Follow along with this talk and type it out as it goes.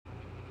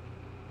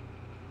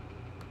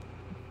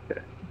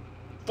Okay.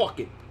 Fuck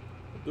it.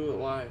 We'll do it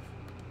live.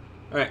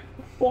 Alright.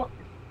 Fuck.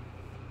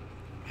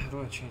 How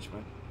do I change my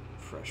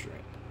refresh rate?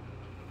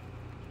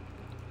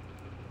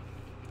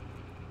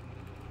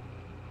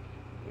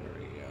 There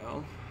we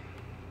go.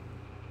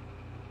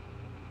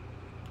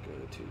 Go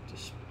to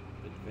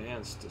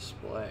advanced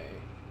display.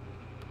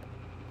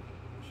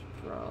 Should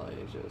probably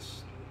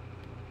just.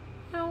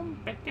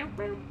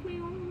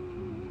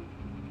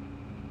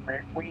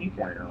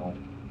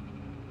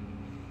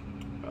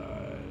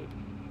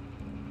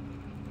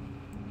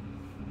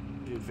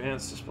 The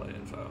advanced display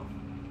info.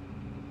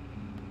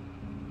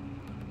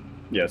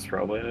 Yes,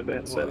 probably in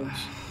advanced settings.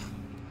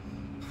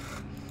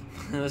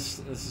 This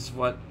is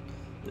what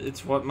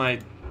it's what my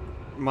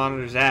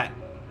monitor's at.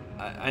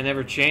 I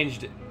never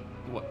changed it.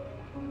 What?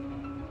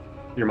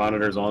 Your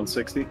monitor's on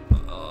 60?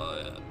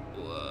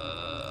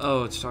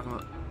 Oh, it's talking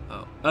about.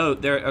 Oh,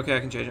 there. Okay, I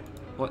can change it.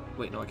 What?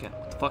 Wait, no, I can't.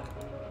 What the fuck?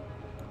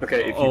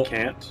 Okay, if you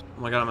can't.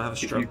 Oh my god, I'm gonna have a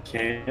stroke. If you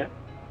can't.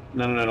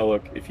 No,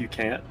 look. If you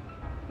can't,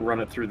 run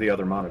it through the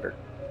other monitor.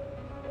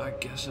 I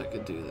guess I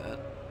could do that.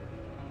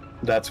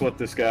 That's what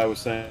this guy was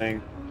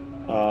saying.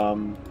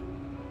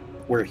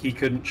 Where he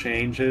couldn't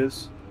change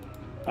his,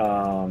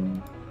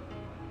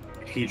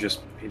 he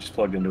just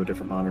plugged into a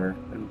different monitor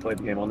and played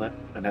the game on that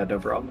and had no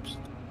problems.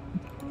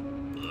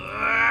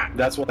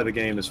 That's why the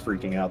game is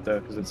freaking out though,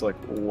 because it's like,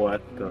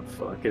 what the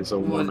fuck is a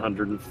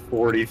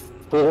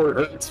 144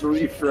 hertz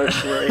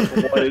refresh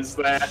rate? What is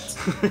that?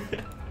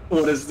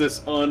 What is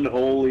this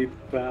unholy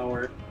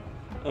power?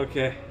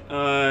 Okay.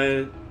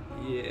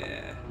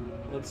 Yeah.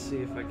 Let's see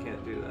if I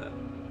can't do that.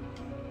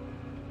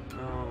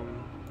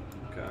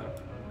 Okay.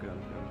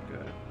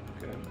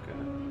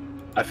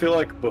 I feel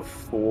like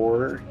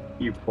before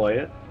you play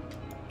it,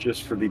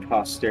 just for the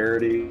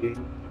posterity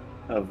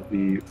of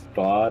the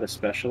VOD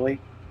especially,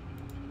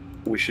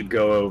 we should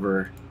go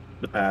over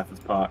the Path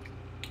of Pac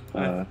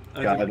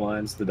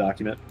guidelines, the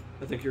document.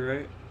 I think you're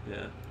right.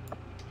 Yeah.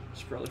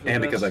 It's probably for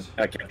and the because best.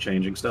 I kept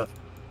changing stuff.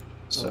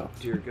 So, oh,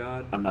 dear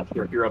God. I'm not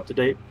sure if you're up to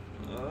date.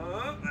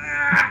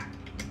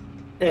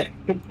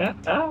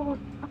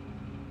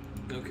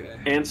 Okay.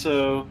 And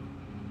so,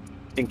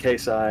 in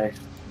case I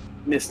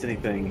missed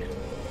anything,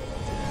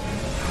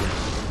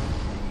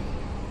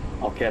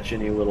 I'll catch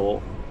any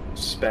little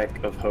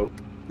speck of hope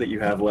that you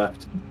have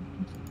left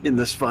in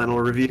this final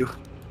review.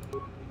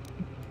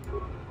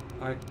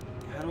 Alright,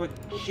 how do I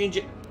change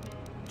it?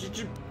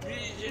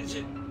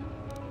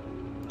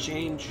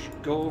 Change.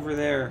 Go over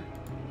there.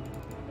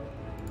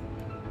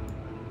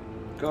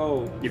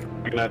 Go. You're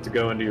gonna have to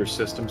go into your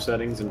system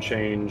settings and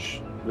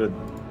change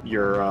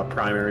your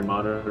primary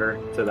monitor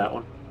to that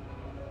one.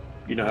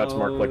 You know how it's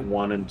marked like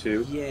 1 and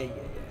 2? Yeah.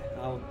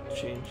 I'll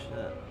change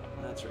that.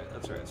 That's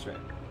right.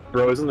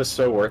 Bro, isn't this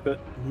so worth it?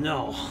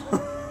 No.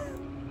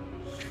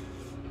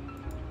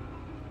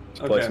 Let's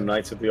play some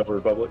Knights of the Old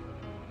Republic.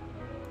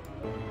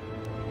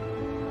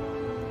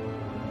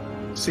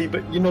 See,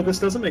 but you know, this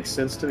doesn't make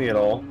sense to me at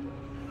all.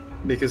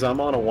 Because I'm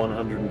on a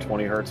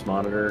 120 hertz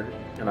monitor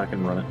and I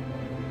can run it.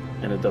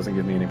 And it doesn't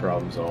give me any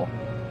problems at all.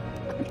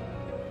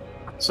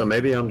 So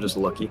maybe I'm just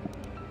lucky.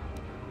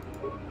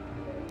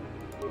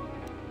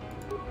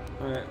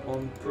 Alright, well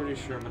I'm pretty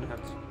sure I'm gonna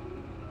have to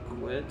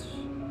quit.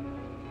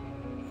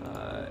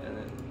 And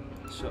then,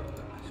 so...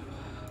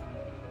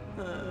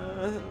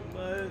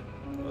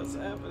 what's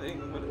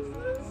happening? What is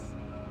this?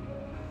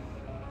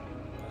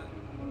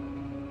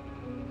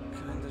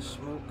 What kind of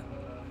smoke?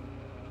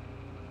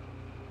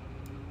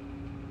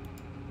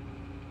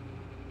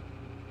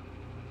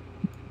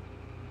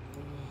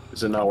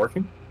 Is it not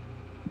working?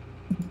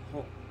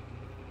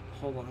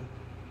 Hold on.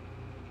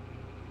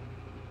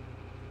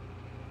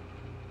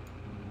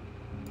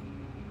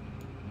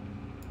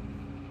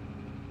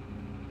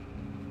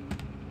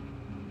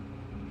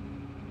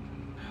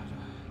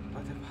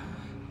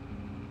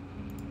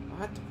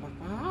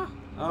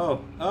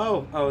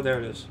 Oh, there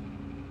it is.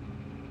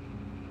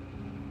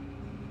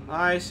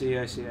 I see.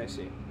 It's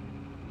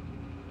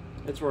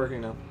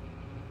working now.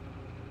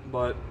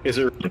 But... Is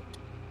it?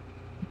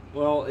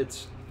 Well,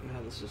 it's... Now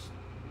this is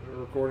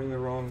recording the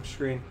wrong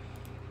screen.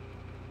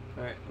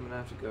 Alright, I'm gonna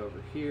have to go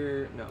over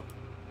here. No.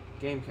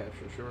 Game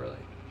capture, surely.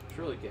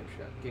 Surely game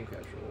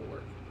capture will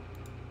work.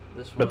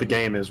 This one... But the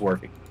game is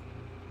working.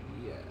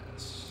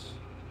 Yes.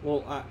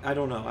 Well, I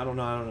don't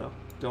know.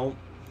 Don't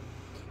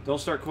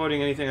start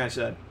quoting anything I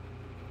said.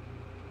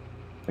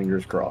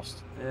 Fingers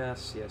crossed.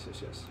 Yes. We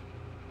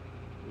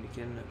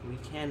can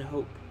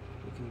hope.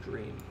 We can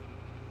dream.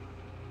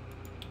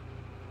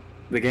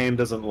 The game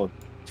doesn't look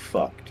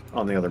fucked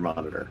on the other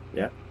monitor,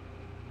 yeah?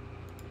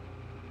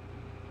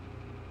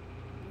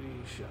 We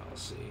shall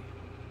see.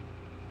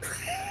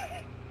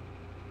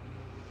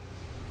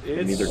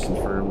 Neither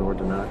confirm nor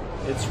deny.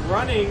 It's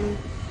running.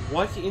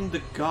 What in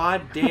the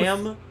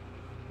goddamn...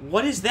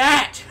 What is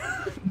that?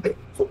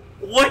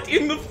 What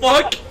in the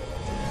fuck?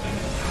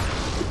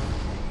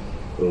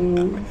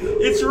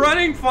 It's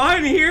running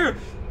fine here,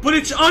 but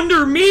it's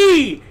under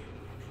me!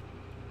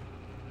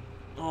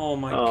 Oh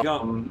my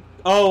god.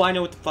 Oh, I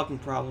know what the fucking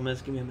problem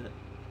is. Give me a minute.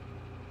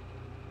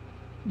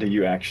 Do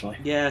you actually?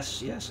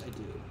 Yes, yes, I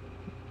do.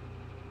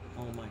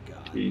 Oh my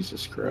god.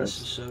 Jesus Christ.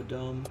 This is so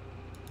dumb.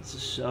 This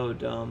is so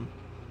dumb.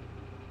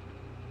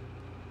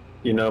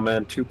 You know,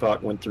 man,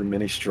 Tupac went through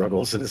many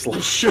struggles in his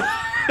life.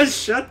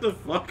 Shut the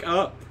fuck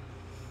up.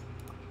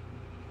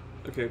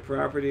 Okay,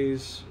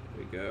 properties.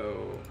 We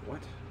go.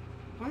 What?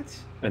 What?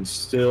 And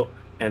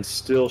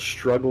still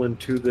struggling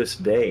to this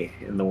day,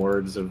 in the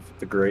words of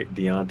the great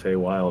Deontay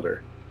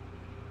Wilder.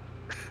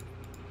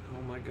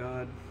 Oh my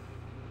god.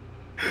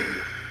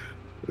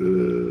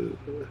 Uh,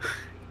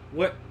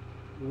 What?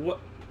 What?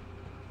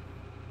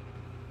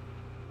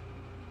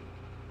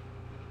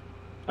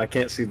 I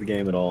can't see the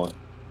game at all.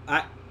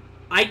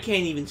 I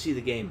can't even see the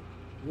game.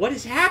 What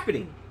is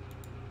happening?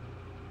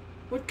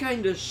 What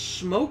kind of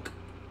smoke?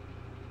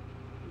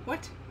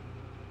 What?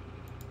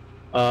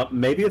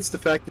 Maybe it's the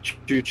fact that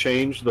you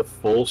changed the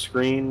full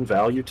screen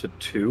value to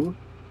 2.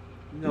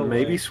 No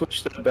Maybe way.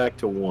 switch that back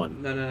to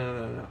 1.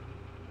 No.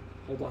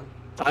 Hold on.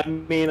 I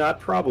mean, I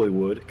probably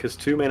would, because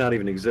 2 may not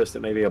even exist. It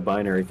may be a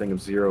binary thing of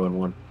 0 and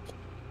 1.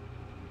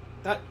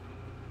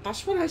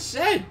 That's what I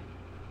said.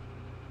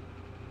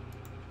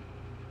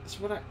 That's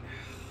what I...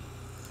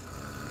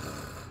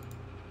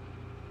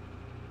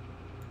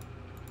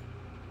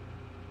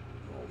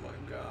 Oh my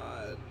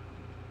god.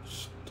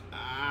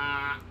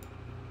 Stop.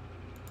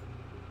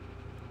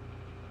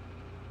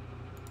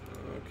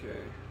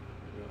 Okay.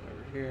 We're going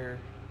over here.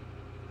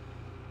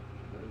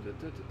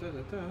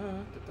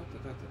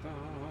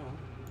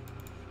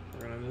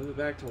 We're gonna move it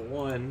back to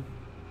 1.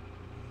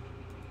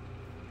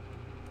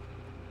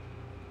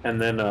 And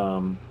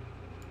then,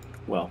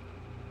 well,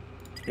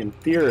 in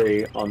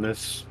theory, on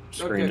this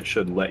screen, Okay. it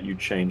should let you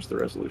change the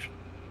resolution.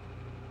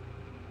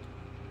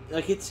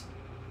 Like it's,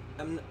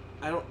 I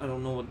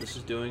don't know what this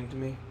is doing to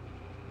me.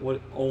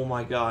 What? Oh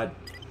my god!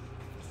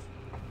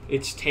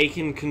 It's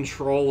taken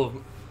control of.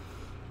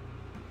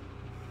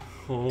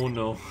 Oh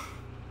no!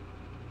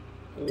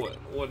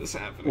 What is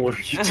happening? What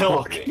are you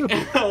Help talking me.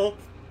 about? Help!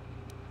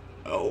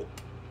 Help!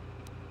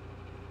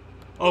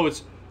 Oh,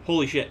 it's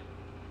holy shit!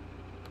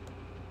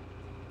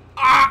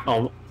 Ah!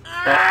 Oh,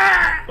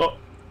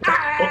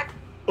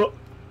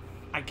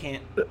 I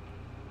can't.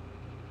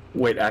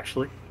 wait,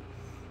 actually?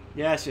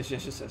 Yes. It's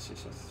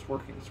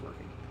working. It's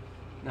working.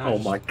 Now Oh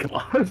my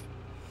god.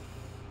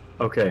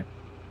 Okay.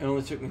 It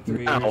only took me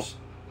 3 Now. years.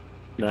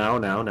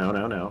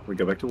 Now. We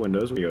go back to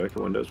Windows, we go back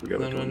to Windows, we go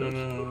back to Windows.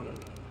 No.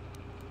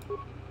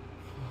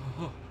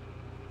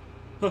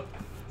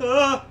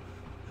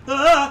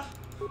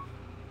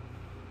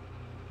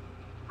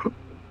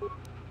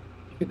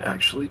 You can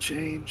actually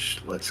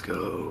change. Let's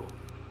go.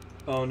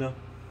 Oh no.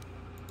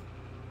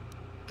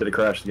 Did it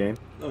crash the game?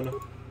 Oh no.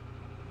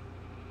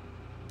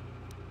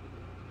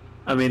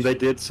 I mean, they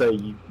did say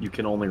you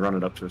can only run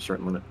it up to a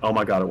certain limit. Oh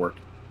my god, it worked.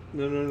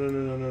 No. You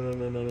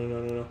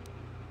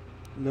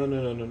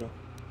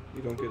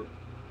don't get it.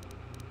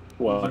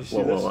 What? Do you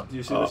see this? Do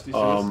you see this?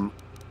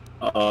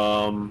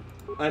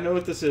 I know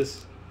what this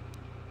is.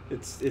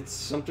 It's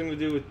something to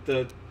do with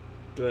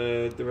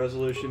the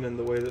resolution and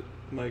the way that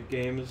my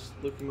game is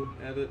looking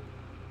at it.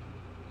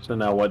 So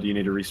now what? Do you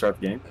need to restart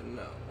the game?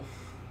 No.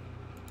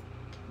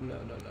 No.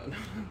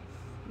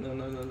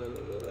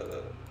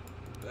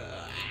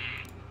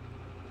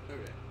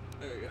 Okay,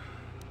 there we go.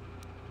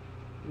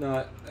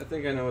 No, I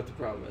think I know what the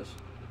problem is.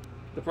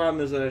 The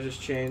problem is that I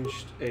just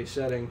changed a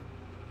setting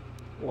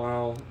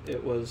while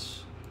it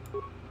was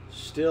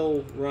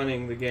still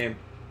running the game.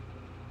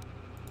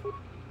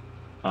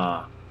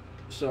 Ah.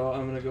 So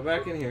I'm gonna go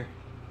back in here.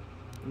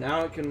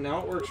 Now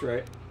it works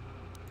right.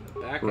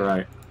 Back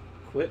Right. up,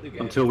 quit the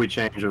game. Until we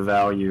change a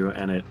value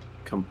and it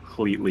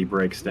completely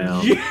breaks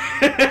down.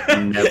 Yeah.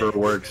 And never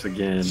works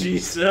again.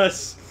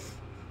 Jesus.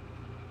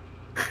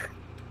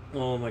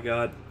 Oh my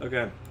god.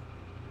 Okay.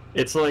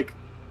 It's like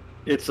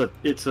it's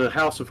a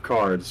house of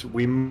cards.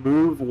 We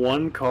move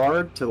one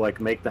card to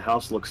like make the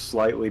house look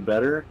slightly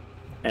better,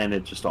 and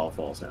it just all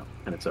falls down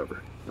and it's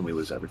over and we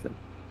lose everything.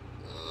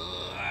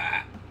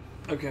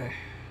 Okay.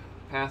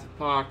 Path of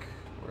Pac.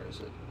 Where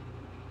is it?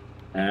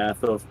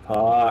 Path of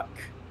Pac.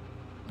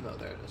 No,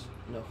 there it is.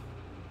 No.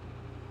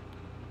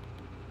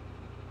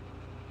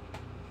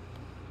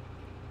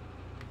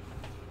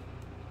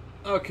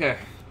 Okay.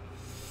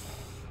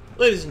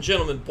 Ladies and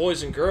gentlemen,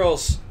 boys and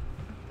girls,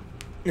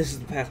 this is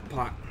the Path of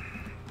Pac.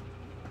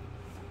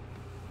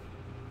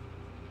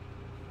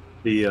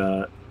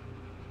 The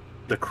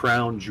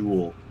crown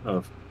jewel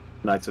of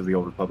Knights of the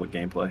Old Republic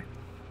gameplay.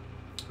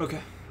 Okay.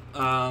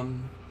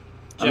 I'm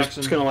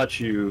Jackson. just gonna let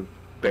you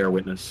bear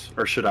witness,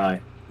 or should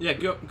I? Yeah,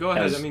 go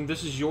ahead. I mean,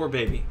 this is your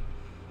baby.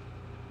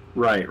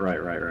 Right.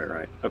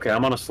 Okay,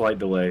 I'm on a slight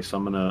delay, so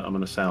I'm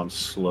gonna sound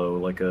slow,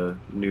 like a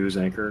news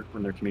anchor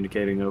when they're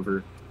communicating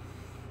over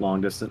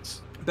long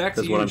distance. Back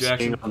to Because you, what I'm Jackson.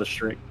 seeing on the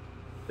stream,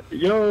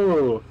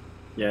 yo,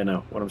 yeah,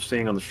 no, what I'm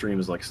seeing on the stream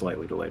is like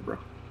slightly delayed, bro.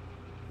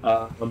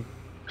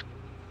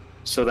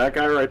 So that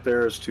guy right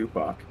there is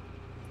Tupac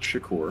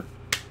Shakur.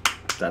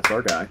 That's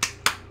our guy.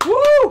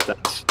 Woo!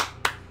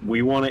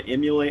 We want to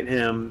emulate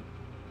him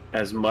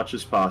as much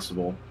as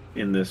possible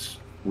in this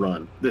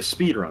run, this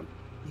speed run.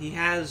 He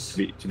has.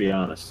 To be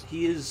honest,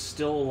 He is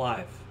still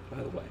alive,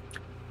 by the way.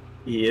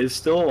 he is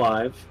still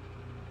alive,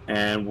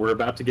 and we're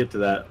about to get to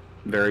that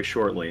very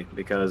shortly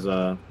because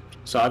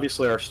so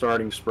obviously our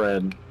starting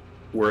spread,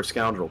 we're a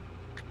scoundrel.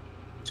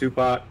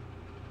 Tupac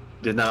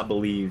did not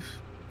believe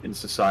in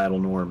societal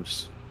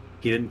norms.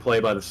 He didn't play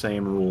by the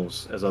same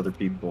rules as other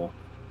people.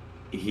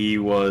 He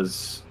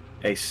was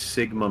a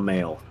Sigma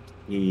male.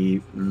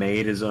 He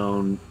made his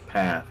own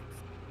path.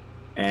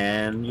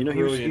 And, you know,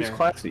 he's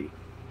classy,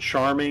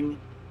 charming,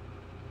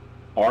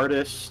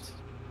 artist,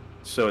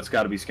 so it's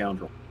got to be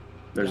scoundrel.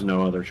 There's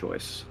no other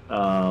choice.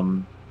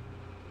 And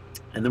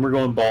then we're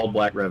going bald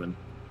black Revan.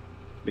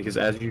 Because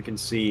as you can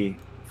see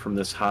from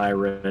this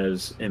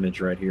high-res image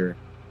right here,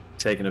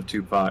 taken of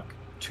Tupac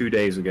 2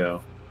 days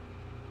ago,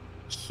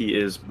 he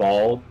is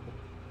bald,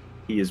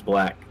 he is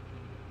black,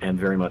 and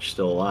very much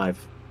still alive.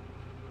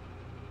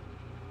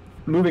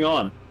 Moving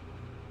on,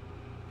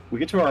 we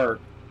get to our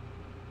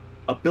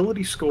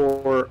ability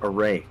score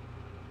array,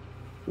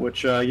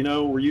 which, you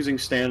know, we're using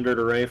standard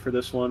array for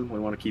this one. We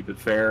want to keep it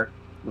fair.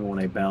 We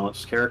want a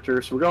balanced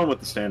character, so we're going with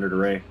the standard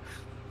array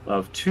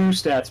of 2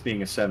 stats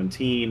being a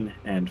 17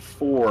 and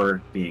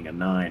 4 being a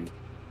 9.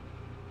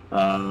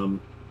 You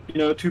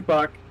know,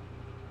 Tupac,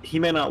 he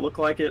may not look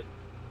like it,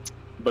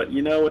 but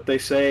you know what they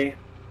say,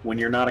 when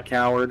you're not a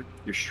coward,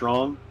 you're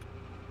strong,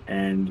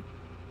 and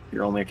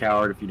you're only a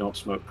coward if you don't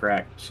smoke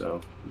crack,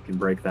 so you can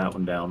break that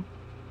one down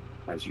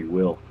as you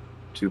will.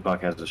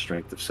 Tupac has a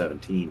strength of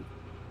 17.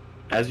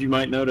 As you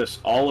might notice,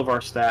 all of our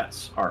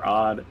stats are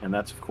odd, and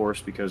that's of course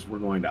because we're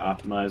going to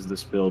optimize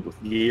this build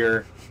with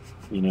gear.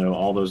 You know,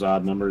 all those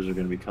odd numbers are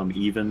going to become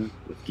even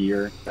with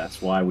gear.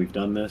 That's why we've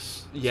done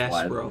this.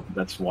 Yes, bro.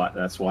 That's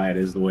why it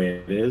is the way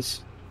it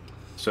is.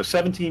 So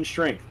 17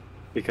 strength,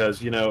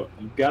 because, you know,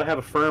 you've got to have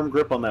a firm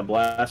grip on that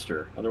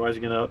blaster. Otherwise,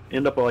 you're going to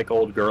end up like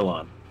old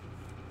Gurlon.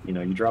 You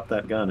know, you drop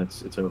that gun,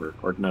 it's over.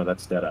 Or no,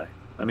 that's Deadeye.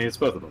 I mean, it's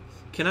both of them.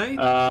 Can I?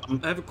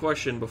 I have a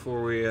question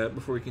before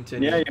we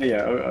continue.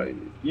 Yeah.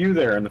 You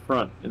there in the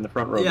front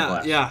row.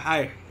 Yeah.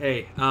 Hi.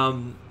 Hey.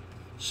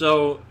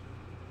 So,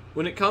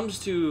 when it comes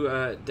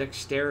to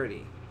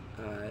dexterity,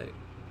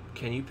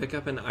 can you pick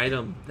up an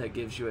item that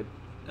gives you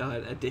an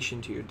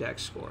addition to your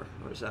dex score,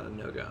 or is that a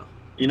no-go?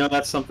 You know,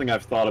 that's something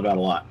I've thought about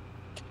a lot.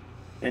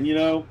 And, you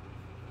know,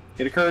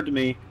 it occurred to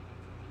me,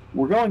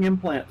 we're going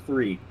implant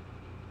 3.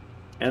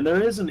 And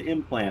there is an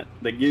implant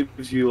that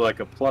gives you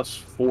like a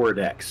 +4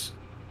 dex.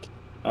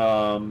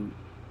 I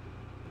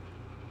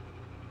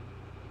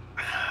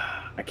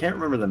can't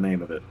remember the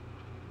name of it.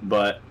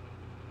 But,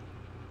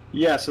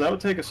 yeah, so that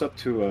would take us up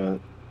to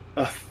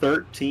a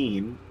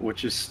 13,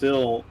 which is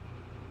still,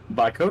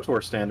 by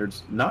KOTOR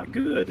standards, not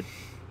good.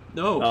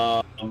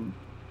 No.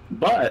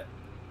 But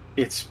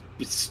it's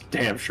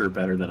damn sure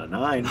better than a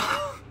 9.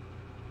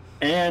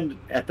 And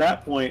at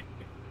that point,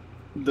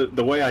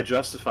 the way I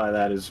justify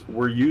that is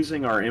we're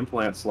using our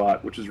implant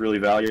slot, which is really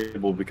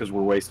valuable because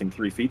we're wasting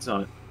 3 feats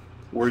on it.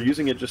 We're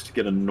using it just to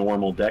get a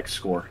normal dex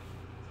score.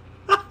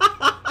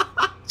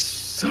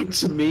 So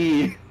to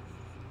me,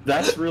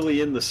 that's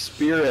really in the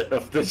spirit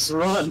of this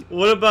run.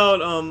 What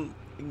about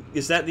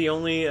is that the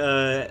only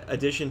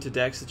addition to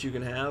dex that you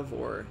can have,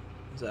 or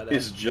is that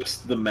It's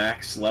just the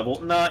max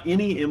level? Nah,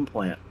 any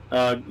implant.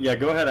 Yeah,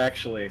 go ahead.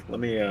 Actually, let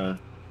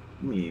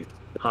me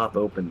pop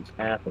open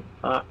Path of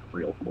Hot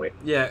real quick.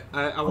 Yeah,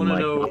 I want to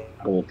know.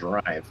 Full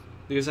drive.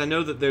 Because I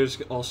know that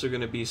there's also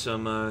going to be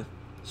some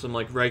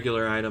like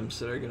regular items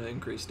that are going to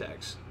increase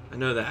dex. I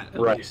know that at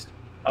least.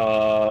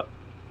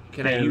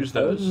 Can I use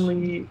those?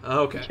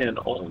 Okay. Can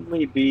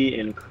only be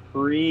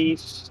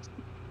increased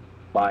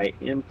by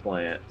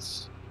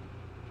implants.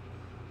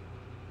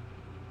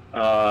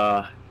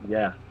 Yeah.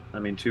 I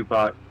mean,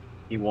 Tupac,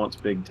 he wants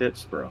big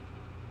tits, bro.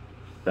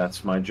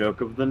 That's my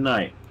joke of the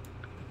night.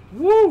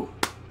 Woo!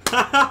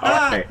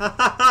 Alright.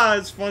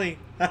 It's funny.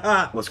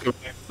 Let's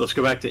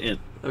go back to int.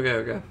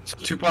 Okay. So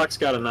Tupac's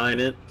got a 9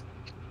 int.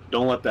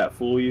 Don't let that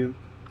fool you.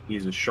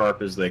 He's as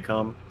sharp as they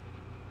come.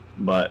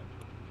 But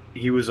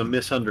he was a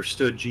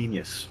misunderstood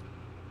genius.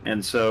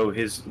 And so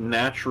his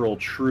natural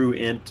true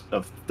int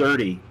of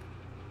 30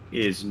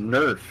 is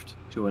nerfed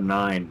to a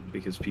 9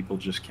 because people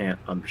just can't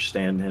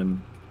understand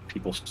him.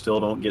 People still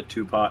don't get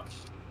Tupac.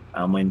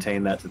 I'll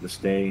maintain that to this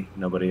day.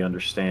 Nobody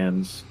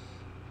understands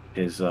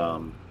his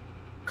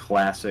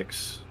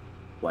classics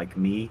like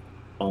me.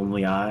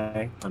 Only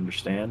I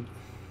understand.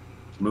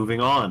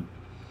 Moving on.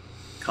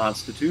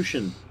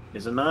 Constitution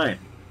is a 9.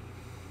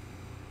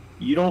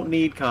 You don't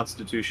need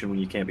Constitution when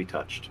you can't be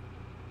touched.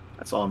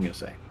 That's all I'm gonna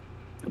say.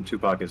 And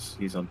Tupac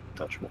he's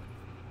untouchable.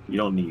 You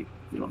don't need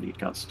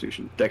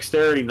Constitution.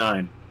 Dexterity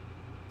 9.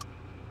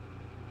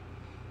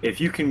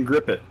 If you can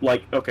grip it,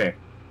 like, okay,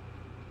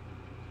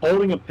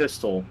 holding a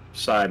pistol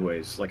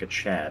sideways like a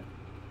Chad.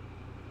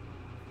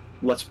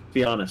 Let's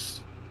be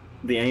honest,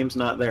 the aim's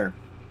not there.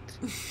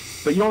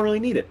 But you don't really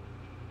need it.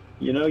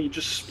 You know, you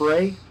just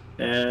spray,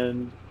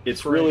 and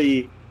it's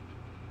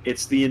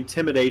the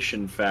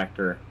intimidation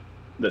factor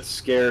that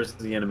scares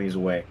the enemies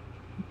away.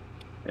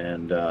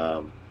 And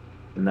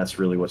that's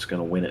really what's going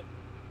to win it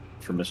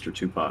for Mr.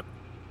 Tupac.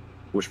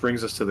 which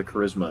brings us to the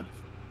charisma.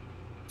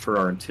 For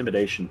our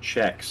intimidation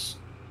checks,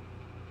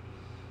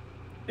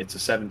 it's a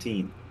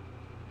 17.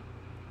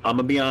 I'm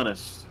gonna be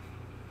honest.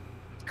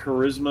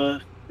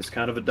 Charisma is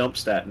kind of a dump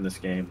stat in this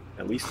game,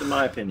 at least in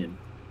my opinion.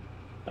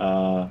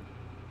 Now,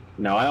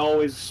 I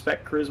always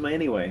expect charisma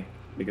anyway,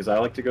 because I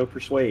like to go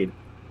persuade.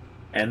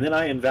 And then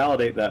I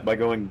invalidate that by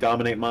going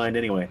dominate mind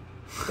anyway.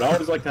 But I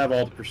always like to have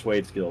all the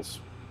persuade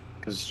skills,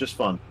 because it's just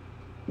fun.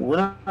 We're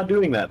not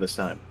doing that this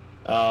time.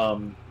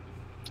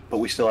 But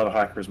we still have a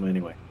high charisma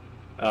anyway.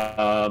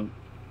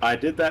 I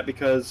did that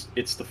because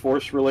it's the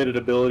force-related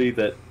ability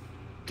that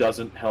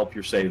doesn't help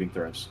your saving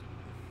throws.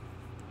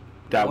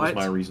 That was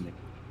my reasoning.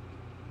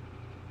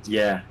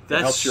 Yeah, it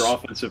helps your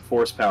offensive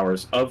force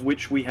powers, of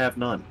which we have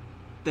none.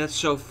 That's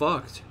so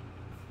fucked.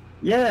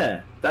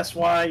 Yeah, that's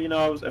why, you know,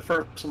 I was at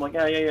first I'm like,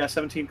 yeah,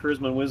 17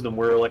 charisma and wisdom,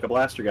 we're like a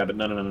blaster guy, but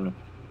no.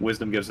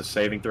 Wisdom gives us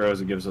saving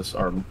throws, it gives us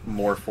our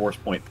more force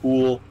point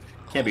pool.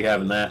 Can't be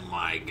having that. Oh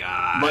my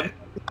god. But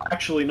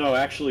actually, no,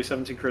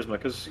 17 charisma,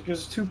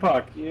 because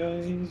Tupac, you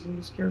know, he's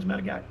a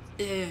charismatic guy.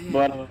 Yeah.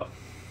 But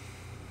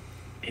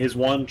his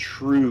one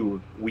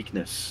true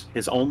weakness,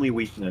 his only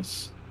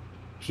weakness,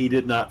 he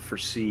did not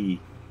foresee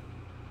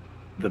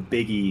the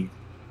Biggie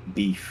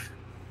beef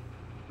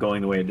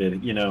going the way it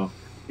did, you know,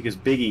 because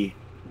Biggie,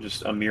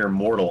 just a mere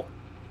mortal,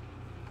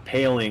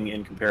 paling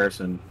in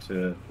comparison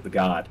to the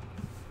God,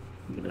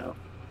 you know.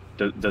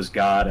 Does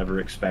God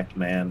ever expect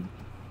man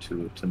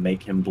to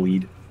make him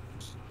bleed?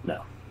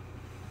 No.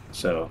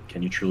 So,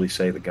 can you truly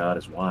say that God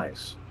is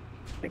wise?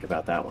 Think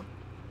about that one.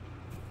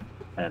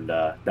 And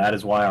that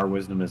is why our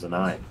wisdom is a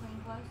 9.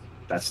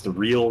 That's the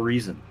real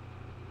reason.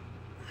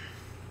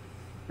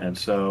 And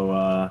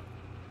so,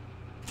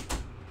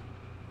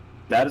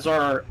 that is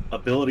our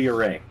ability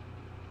array.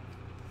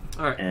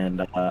 All right.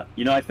 And,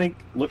 you know, I think,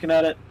 looking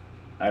at it,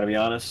 I gotta be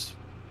honest,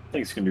 I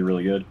think it's gonna be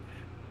really good.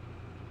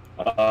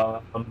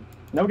 Now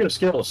we go to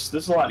skills.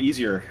 This is a lot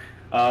easier.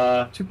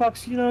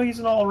 Tupac's, you know, he's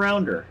an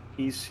all-rounder.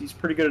 He's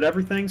pretty good at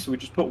everything, so we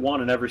just put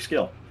 1 in every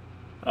skill.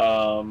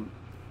 But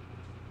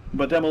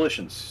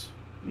demolitions,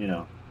 you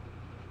know,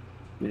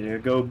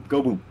 go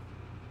boom.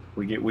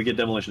 We get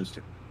demolitions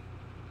too.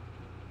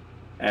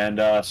 And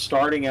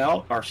starting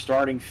out, our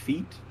starting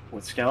feat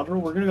with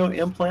Scoundrel, we're gonna go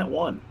implant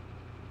 1.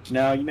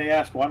 Now you may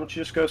ask, why don't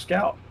you just go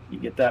Scout? You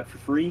get that for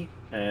free,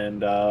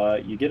 and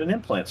you get an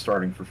implant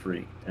starting for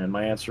free. And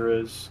my answer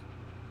is,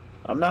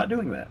 I'm not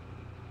doing that.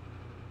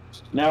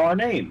 Now our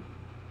name,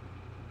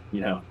 you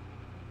know,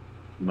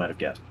 you might have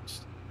guessed.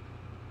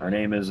 Our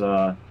name is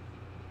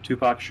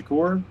Tupac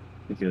Shakur,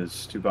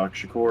 because Tupac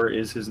Shakur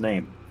is his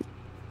name.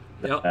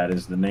 Yep. That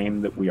is the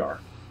name that we are.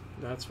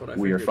 That's what I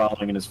We are figured.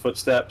 following in his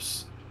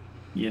footsteps.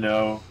 You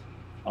know,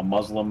 a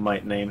Muslim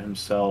might name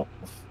himself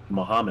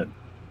Muhammad.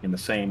 In the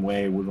same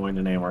way, we're going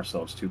to name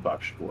ourselves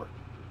Tupac Shakur.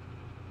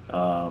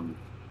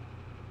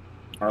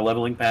 Our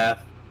leveling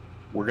path,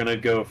 we're going to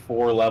go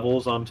 4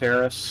 levels on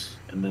Terrace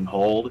and then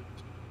hold.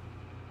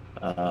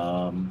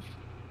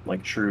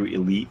 Like true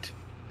elite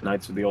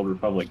Knights of the Old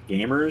Republic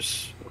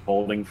gamers, we're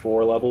holding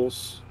 4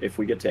 levels. If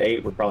we get to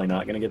 8, we're probably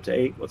not going to get to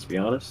 8, let's be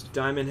honest.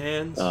 Diamond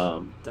hands.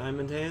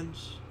 Diamond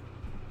hands.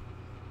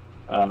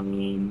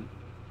 And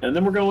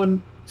then we're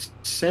going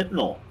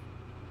Sentinel.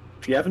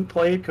 If you haven't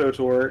played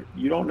KOTOR,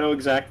 you don't know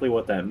exactly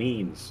what that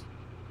means.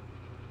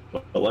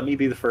 But let me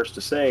be the first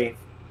to say,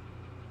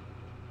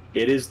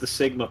 it is the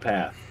Sigma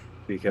path,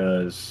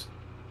 because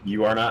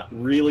you are not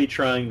really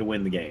trying to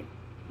win the game.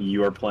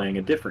 You are playing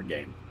a different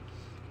game.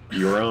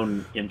 Your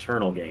own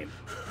internal game,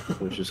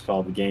 which is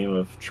called the game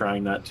of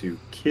trying not to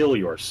kill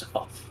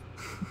yourself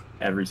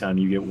every time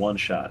you get one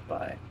shot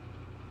by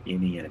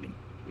any enemy,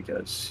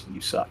 because you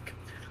suck.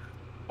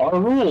 Our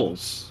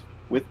rules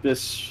with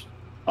this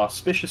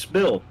auspicious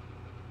build: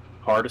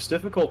 hardest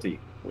difficulty,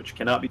 which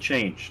cannot be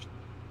changed.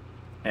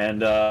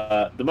 And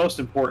the most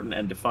important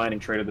and defining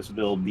trait of this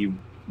build, the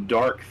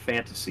dark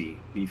fantasy,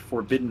 the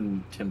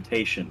forbidden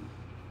temptation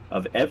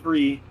of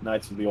every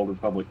Knights of the Old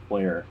Republic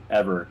player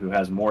ever who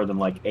has more than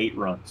like 8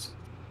 runs,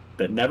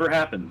 that never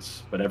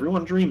happens, but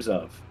everyone dreams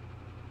of,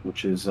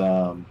 which is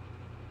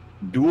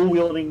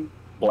dual-wielding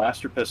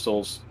blaster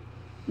pistols,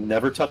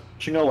 never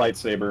touching a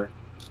lightsaber,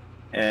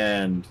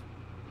 and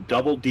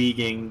double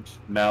deeging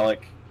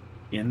Malik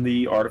in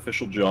the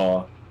artificial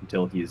jaw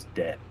until he is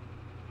dead.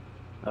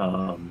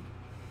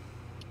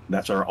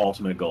 That's our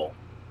ultimate goal.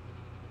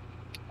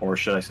 Or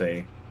should I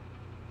say,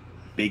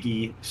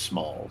 Biggie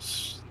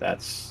Smalls.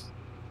 That's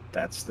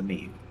the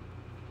meme.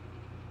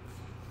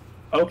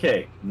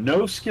 Okay,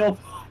 no skill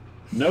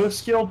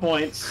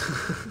points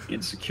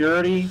in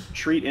security,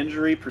 treat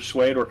injury,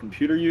 persuade, or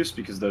computer use,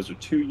 because those are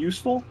too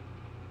useful.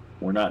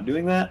 We're not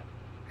doing that.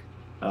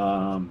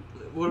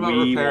 What about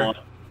repair?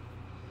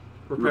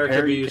 Repair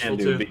could be useful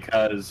too.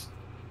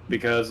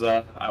 Because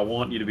I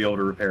want you to be able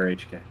to repair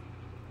HK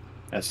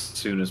as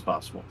soon as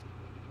possible.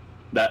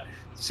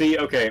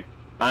 Okay,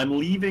 I'm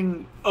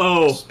leaving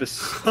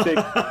specific.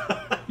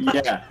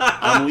 Yeah,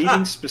 I'm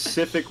leaving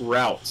specific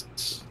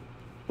routes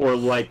for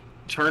like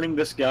turning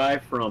this guy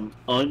from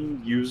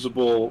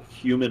unusable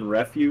human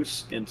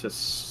refuse into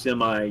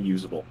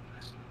semi-usable.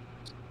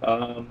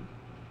 I'm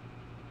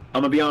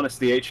gonna be honest,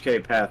 the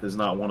HK path is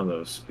not one of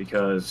those,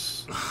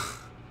 because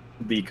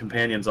the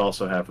companions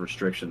also have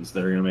restrictions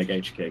that are gonna make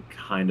HK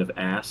kind of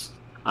ass.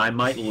 I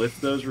might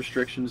lift those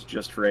restrictions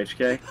just for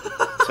HK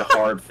to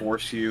hard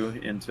force you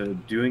into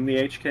doing the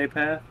HK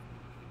path.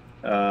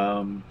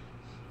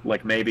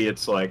 Like maybe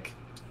it's like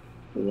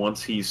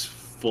once he's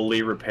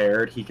fully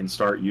repaired, he can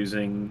start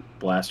using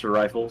blaster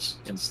rifles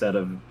instead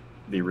of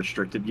the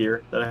restricted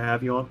gear that I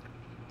have you on.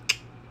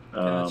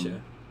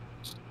 Gotcha.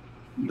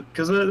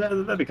 Because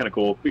that'd be kind of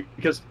cool.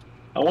 Because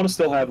I want to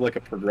still have like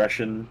a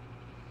progression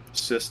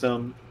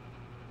system.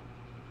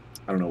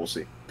 I don't know. We'll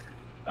see.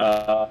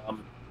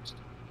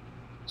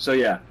 So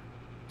yeah,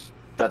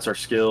 that's our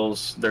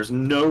skills. There's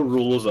no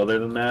rules other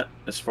than that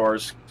as far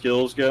as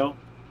skills go.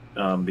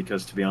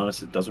 Because to be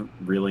honest, it doesn't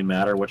really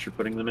matter what you're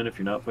putting them in if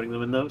you're not putting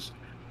them in those.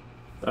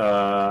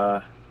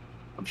 I'm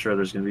sure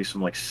there's going to be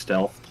some like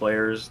stealth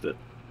players that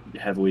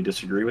heavily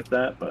disagree with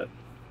that, but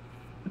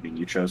I mean,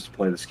 you chose to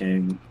play this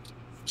game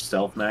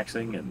stealth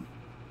maxing, and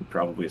you're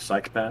probably a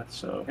psychopath,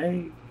 so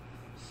hey,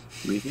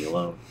 leave me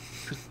alone.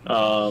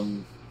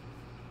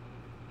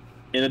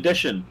 In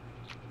addition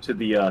to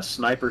the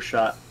sniper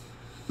shot,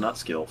 not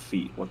skill,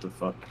 feat. What the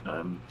fuck?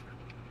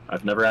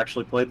 I've never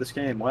actually played this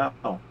game.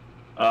 Wow.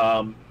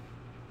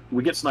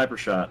 We get sniper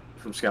shot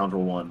from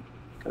Scoundrel 1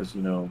 because,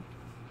 you know,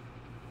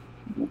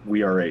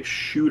 we are a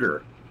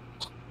shooter.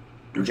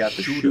 We got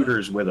the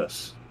shooters with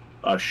us.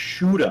 A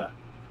shooter.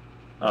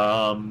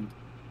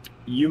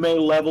 You may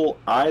level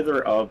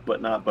either of,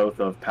 but not both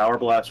of, Power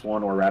Blast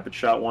 1 or Rapid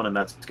Shot 1, and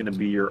that's going to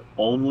be your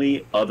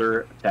only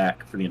other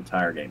attack for the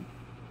entire game.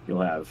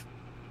 You'll have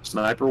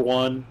Sniper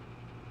 1,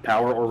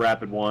 Power or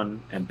Rapid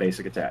 1, and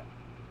Basic Attack.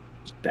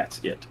 That's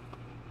it.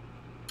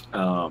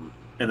 And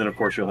then, of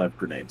course, you'll have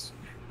grenades.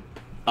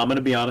 I'm going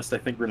to be honest, I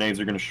think grenades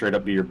are going to straight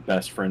up be your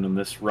best friend in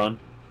this run.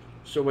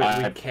 So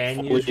wait, we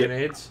can use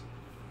grenades?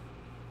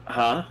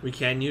 Huh? We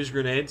can use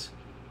grenades?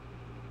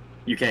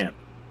 You can,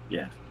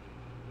 yeah.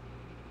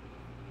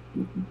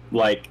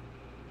 Like,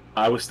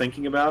 I was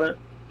thinking about it,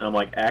 and I'm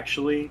like,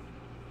 actually,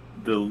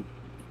 the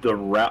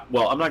route...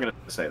 Well, I'm not going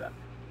to say that,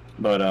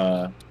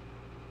 but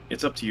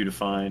it's up to you to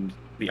find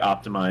the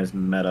optimized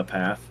meta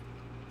path.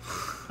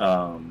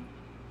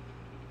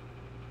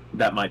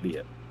 That might be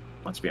it.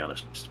 Let's be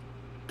honest.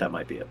 That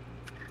might be it.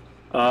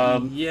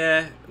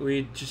 Yeah,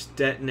 we just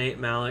detonate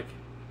Malik.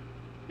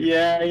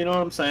 Yeah, you know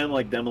what I'm saying?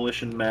 Like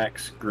Demolition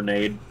Max,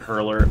 Grenade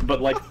Hurler.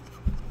 But, like,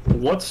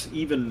 what's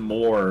even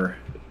more,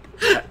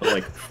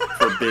 like,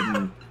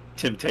 forbidden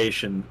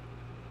temptation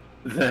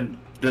than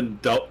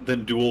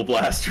Dual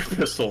Blaster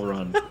Pistol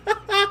Run?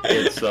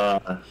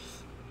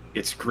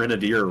 It's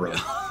Grenadier Run.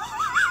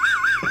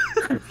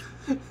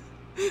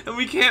 And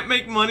we can't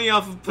make money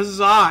off of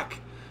Pazak.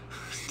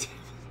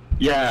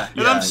 Yeah,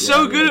 and I'm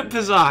so good at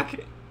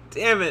Pazak.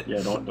 Damn it.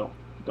 Yeah,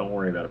 don't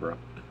worry about it, bro.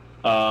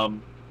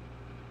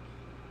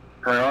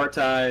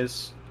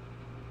 Prioritize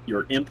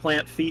your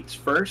implant feats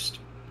first,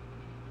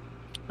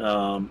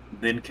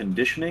 then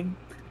conditioning,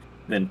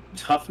 then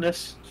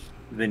toughness,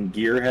 then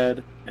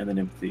gearhead, and then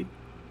empathy.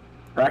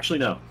 Or actually,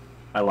 no,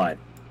 I lied.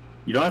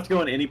 You don't have to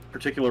go in any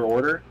particular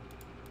order.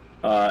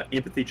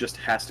 Empathy just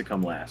has to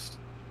come last.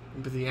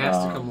 Empathy has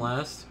to come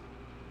last?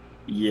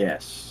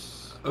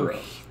 Yes. Okay.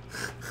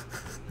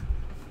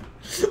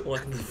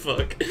 What the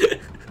fuck?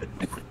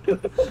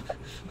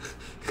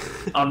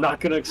 I'm not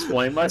gonna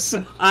explain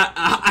myself.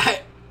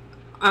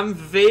 I'm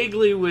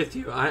vaguely with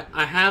you.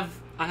 I have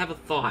a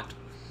thought.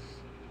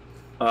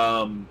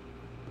 Oh,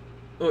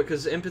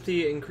 because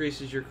empathy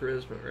increases your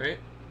charisma, right?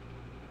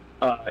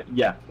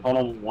 Yeah. Hold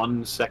on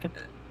 1 second.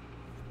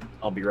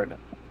 I'll be right back.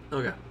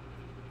 Okay.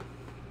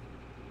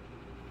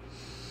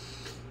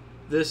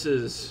 This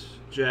is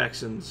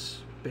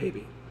Jackson's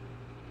baby.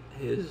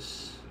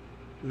 His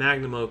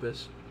magnum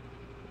opus.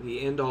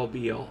 The end-all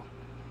be-all.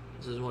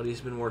 This is what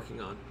he's been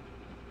working on.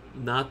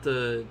 Not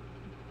the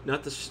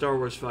Star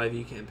Wars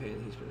 5e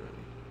campaign he's been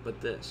running, but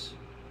this.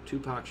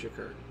 Tupac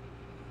Shakur.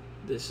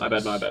 My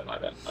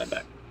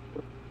bad.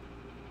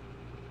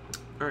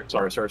 Alright.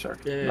 Sorry.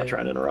 Yeah, I'm not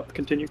trying to interrupt.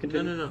 Continue.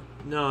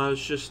 No, I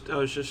was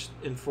just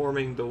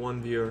informing the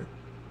one viewer,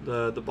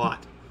 the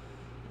bot,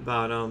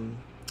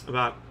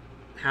 about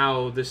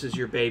how this is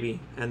your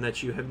baby and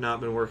that you have not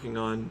been working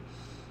on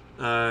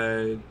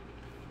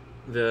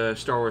the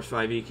Star Wars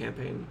 5e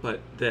campaign, but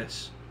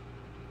this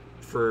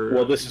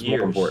for this is years.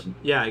 more important.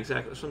 Yeah,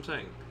 exactly. That's what I'm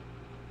saying.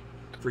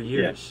 For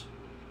years.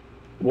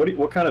 Yeah.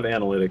 What kind of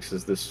analytics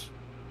is this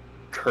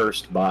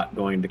cursed bot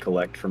going to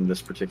collect from this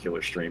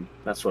particular stream?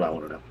 That's what I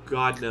want to know.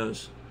 God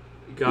knows.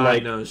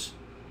 God knows.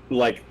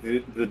 Like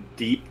the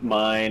deep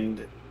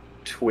mind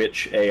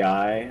Twitch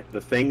AI,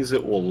 the things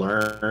it will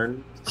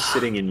learn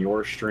sitting in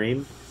your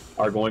stream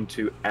are going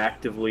to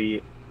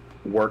actively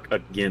work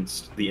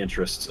against the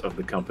interests of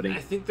the company. I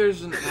think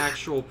there's an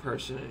actual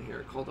person in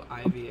here called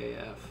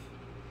IVAF.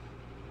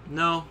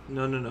 No.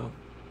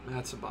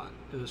 That's a bot.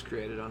 It was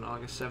created on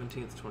August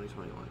 17th,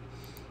 2021.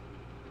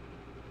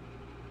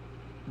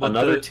 But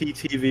Another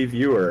TTV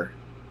viewer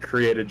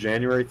created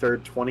January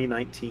 3rd,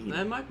 2019.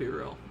 That might be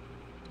real,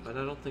 but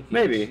I don't think he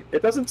Maybe.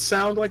 It doesn't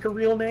sound like a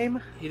real name.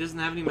 He doesn't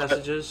have any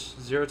messages,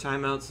 0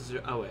 timeouts,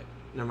 0... Oh, wait.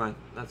 Never mind.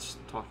 That's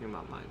talking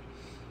about mine.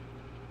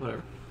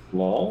 Whatever.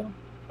 Lol?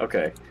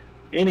 Okay.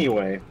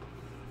 Anyway.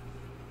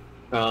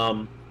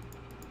 Yeah,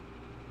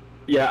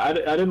 I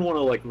didn't want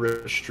to, like,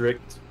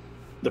 restrict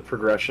the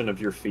progression of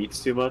your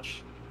feats too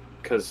much,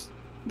 because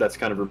that's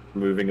kind of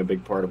removing a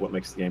big part of what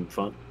makes the game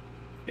fun.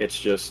 It's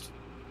just,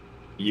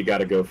 you got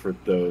to go for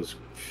those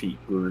feat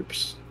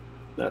groups.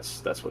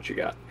 That's what you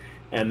got.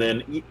 And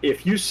then,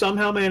 if you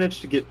somehow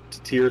manage to get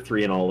to tier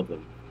 3 in all of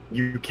them,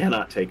 you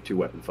cannot take 2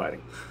 weapon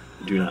fighting.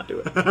 Do not do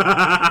it.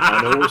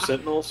 I know we're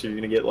Sentinel, so you're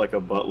going to get, like,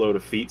 a buttload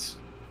of feats.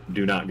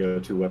 Do not go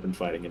to weapon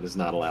fighting. It is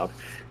not allowed.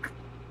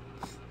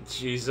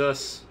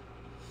 Jesus.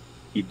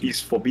 It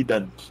is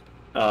forbidden.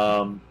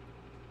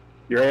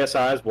 Your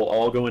ASIs will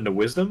all go into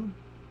Wisdom.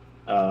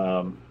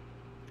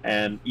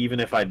 And even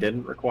if I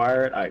didn't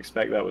require it, I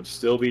expect that would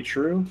still be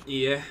true.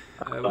 Yeah,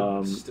 I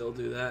would still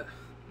do that.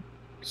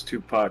 Because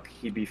Tupac,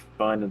 he'd be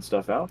finding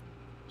stuff out.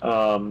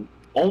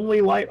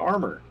 Only light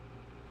armor.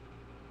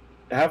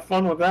 Have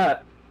fun with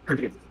that.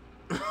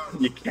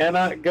 You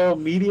cannot go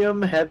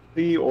medium,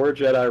 heavy, or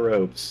Jedi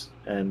robes.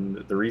 And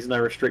the reason I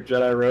restrict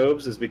Jedi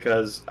robes is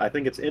because I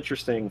think it's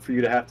interesting for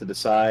you to have to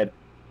decide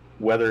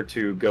whether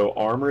to go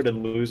armored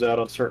and lose out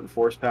on certain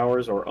force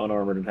powers or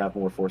unarmored and have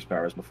more force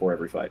powers before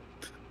every fight.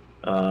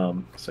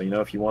 So, you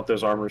know, if you want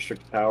those armor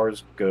restricted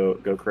powers, go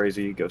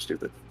crazy, go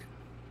stupid.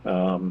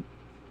 But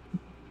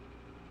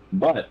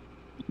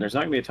there's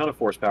not going to be a ton of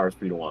force powers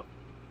for you to want,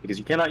 because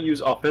you cannot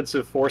use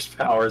offensive force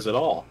powers at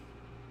all.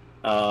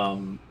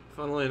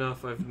 Funnily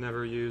enough, I've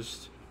never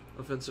used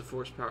offensive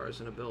force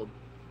powers in a build.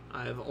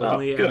 I've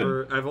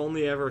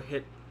only ever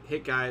hit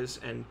guys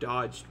and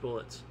dodged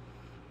bullets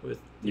with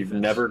defense. You've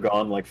never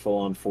gone like full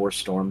on Force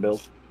Storm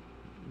build?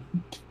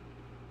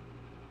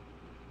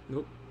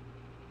 Nope.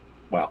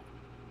 Wow.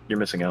 You're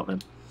missing out,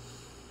 man.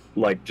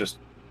 Like, just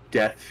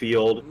Death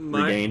Field,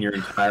 regain your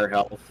entire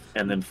health,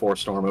 and then Force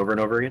Storm over and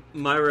over again?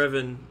 My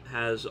Revan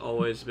has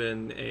always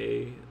been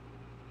an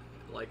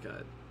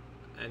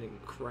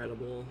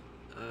incredible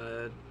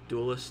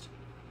duelist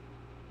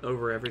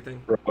over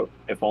everything. Bro,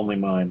 if only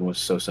mine was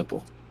so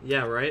simple.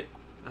 Yeah, right?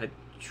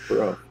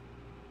 Bro.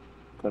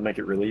 That'd make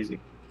it really easy.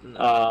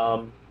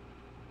 No.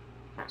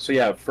 So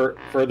yeah,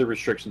 further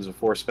restrictions of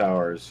force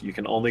powers. You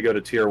can only go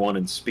to tier 1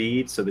 in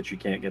speed, so that you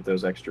can't get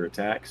those extra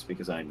attacks,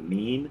 because I'm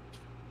mean.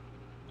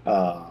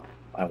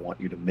 I want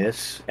you to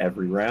miss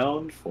every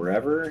round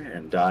forever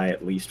and die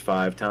at least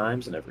 5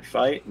 times in every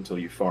fight until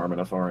you farm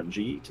enough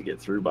RNG to get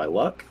through by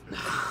luck.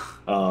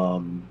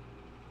 Only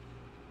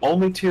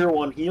tier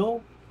 1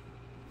 heal,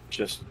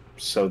 just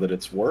so that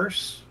it's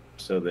worse,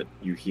 so that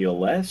you heal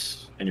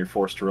less and you're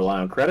forced to rely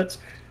on credits.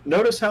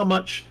 Notice how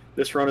much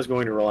this run is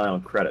going to rely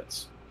on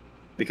credits,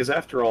 because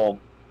after all,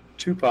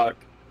 Tupac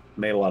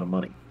made a lot of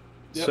money.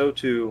 Yep. So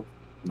too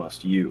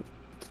must you.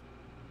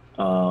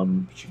 But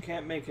you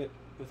can't make it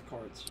with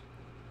cards.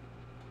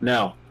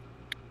 Now,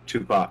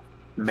 Tupac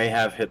may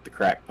have hit the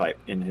crack pipe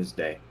in his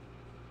day,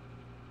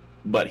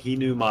 but he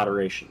knew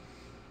moderation.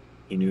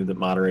 He knew that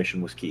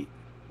moderation was key.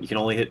 You can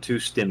only hit 2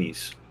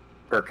 stimmies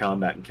per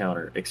combat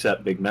encounter,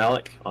 except Big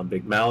Malik. On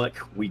Big Malik,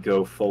 we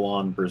go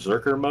full-on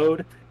Berserker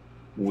mode.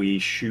 We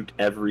shoot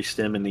every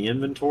stim in the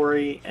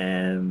inventory,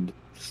 and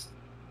it's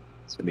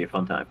going to be a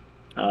fun time.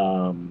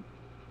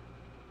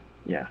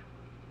 Yeah.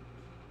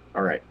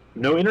 All right.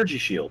 No energy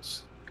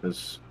shields,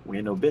 because we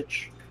ain't no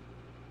bitch.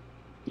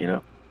 You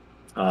know?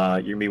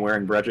 You're going to be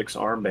wearing Bredric's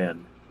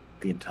armband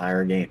the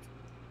entire game.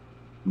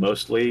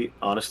 Mostly,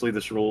 honestly,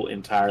 this rule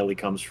entirely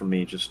comes from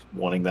me just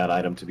wanting that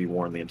item to be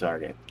worn the entire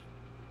game.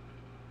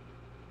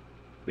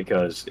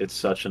 Because it's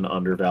such an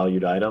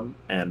undervalued item,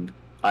 and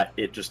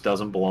it just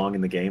doesn't belong in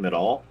the game at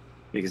all,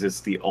 because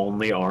it's the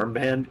only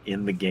armband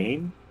in the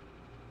game,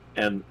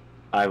 and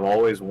I've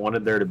always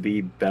wanted there to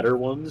be better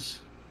ones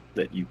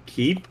that you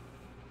keep.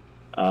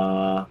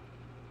 So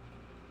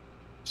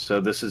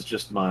this is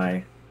just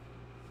my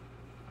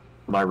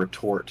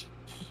retort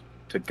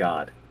to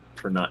God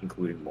for not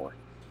including more.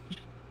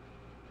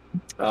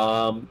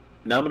 Now I'm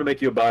going to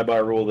make you a bye-bye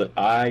rule that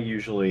I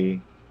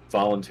usually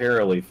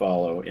voluntarily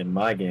follow in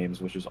my games,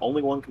 which is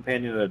only 1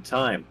 companion at a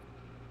time.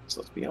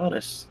 So let's be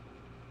honest,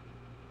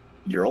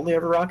 you're only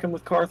ever rocking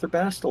with Karth or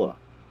Bastila.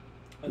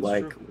 That's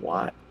like,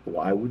 true.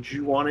 Why would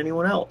you want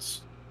anyone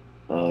else?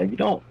 You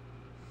don't.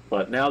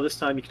 But now this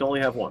time you can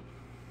only have 1.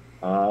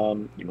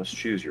 You must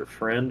choose your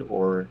friend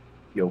or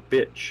yo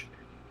bitch.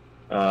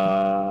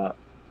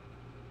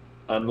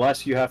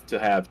 Unless you have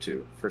to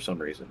 2 for some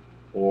reason.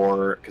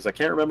 Or, because I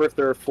can't remember if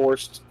there are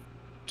forced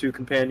 2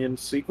 companion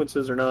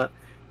sequences or not.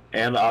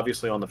 And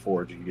obviously on the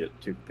Forge you get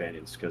 2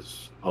 companions,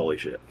 because holy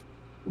shit.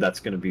 That's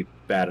going to be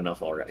bad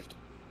enough already.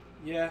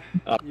 Yeah,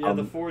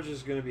 the Forge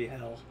is going to be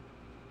hell.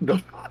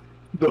 The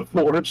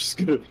Forge is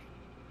going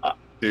to...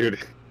 dude,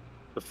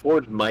 the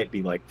Forge might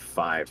be like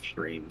 5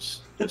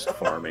 streams just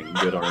farming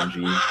good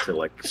RNG to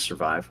like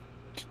survive.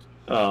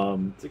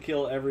 To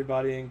kill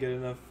everybody and get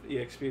enough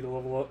EXP to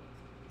level up.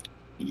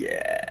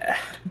 Yeah.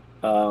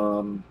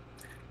 Um,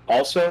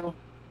 Also,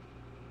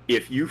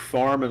 if you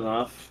farm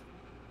enough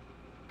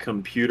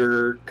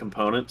computer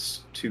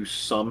components to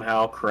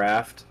somehow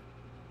craft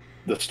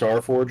the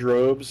Starforge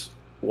robes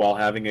while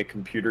having a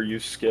computer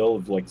use skill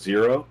of like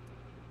 0,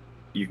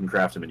 you can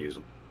craft them and use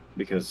them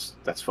because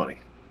that's funny.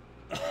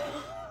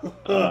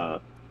 Uh,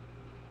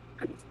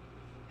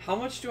 How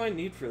much do I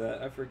need for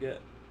that? I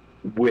forget.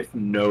 with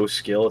no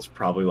skill, it's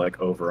probably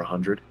like over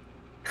 100.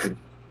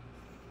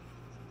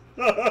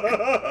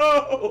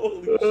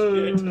 Holy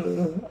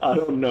shit. I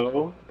don't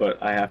know,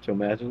 but I have to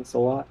imagine it's a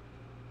lot.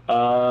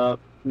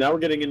 Now we're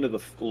getting into the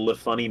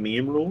funny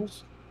meme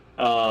rules.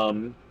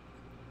 Um,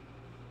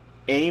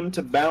 Aim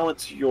to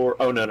balance your.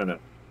 Oh, no, no, no.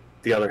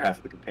 The other half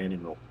of the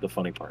companion rule, the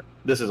funny part.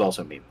 This is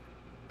also meme.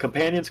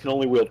 Companions can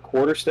only wield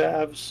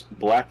quarterstaves,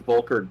 Black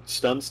Vulcar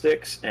stun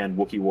sticks, and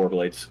Wookiee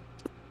warblades.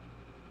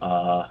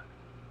 Uh,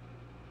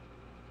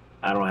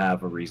 I don't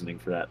have a reasoning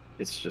for that.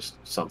 It's just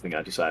something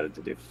I decided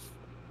to do.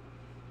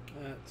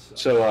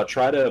 So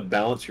try to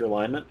balance your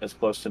alignment as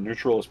close to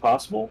neutral as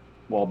possible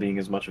while being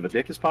as much of a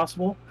dick as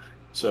possible.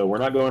 So we're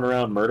not going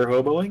around murder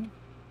hoboing,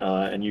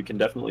 and you can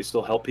definitely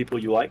still help people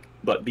you like,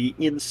 but be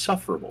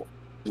insufferable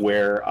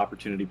where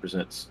opportunity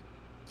presents.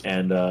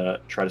 And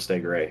try to stay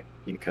gray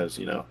because,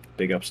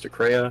 big ups to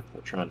Kreia.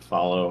 We're trying to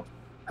follow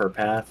her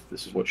path.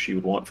 This is what she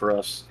would want for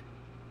us.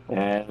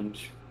 And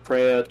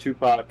Kreia,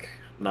 Tupac,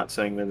 I'm not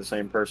saying they're the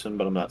same person,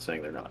 but I'm not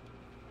saying they're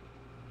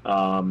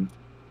not.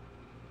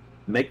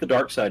 Make the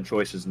dark side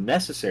choices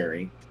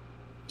necessary,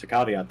 to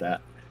caveat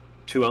that,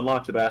 to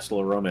unlock the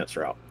Bastila romance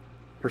route.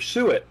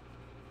 Pursue it,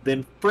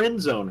 then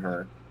friend zone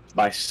her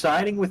by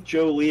siding with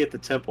Jolie at the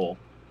temple,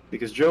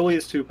 because Jolie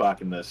is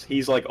Tupac in this.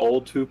 He's like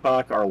old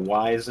Tupac, our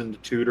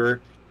wizened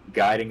tutor,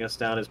 guiding us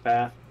down his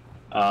path.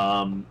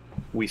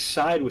 We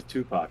side with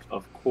Tupac,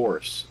 of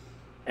course,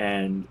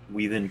 and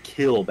we then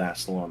kill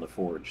Bastila the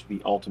Forge,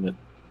 the ultimate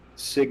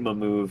Sigma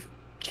move.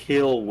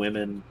 Kill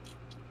women,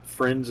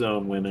 friend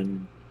zone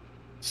women,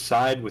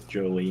 side with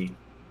Jolie,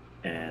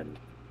 and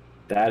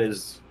that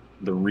is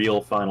the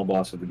real final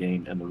boss of the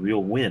game and the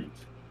real win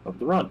of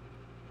the run.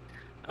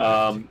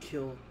 To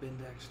kill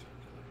Bendak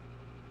Starkiller.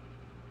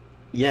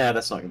 Yeah,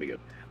 that's not gonna be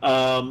good.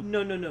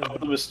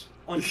 No.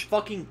 On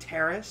fucking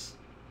Terrace?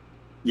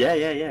 Yeah.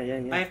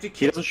 I have to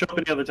He doesn't show up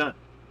any other time.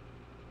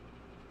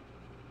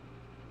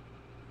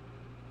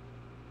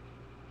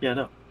 Yeah,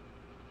 no.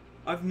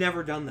 I've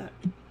never done that.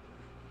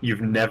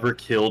 You've never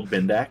killed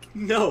Bendak?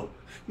 No,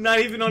 not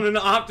even on an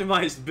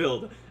optimized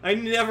build. I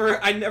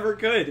never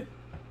could.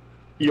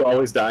 You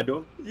always died to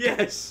him?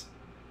 Yes.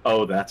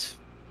 Oh, that's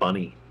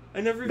funny.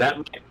 I never.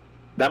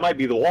 That might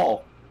be the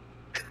wall.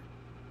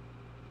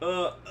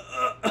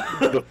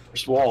 The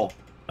first wall.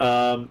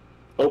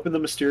 Open the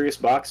mysterious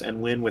box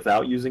and win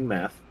without using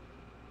math.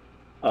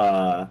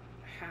 How?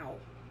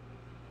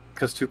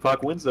 Because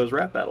Tupac wins those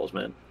rap battles,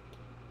 man.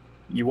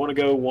 You want to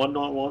go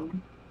 1-on-1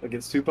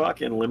 against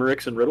Tupac in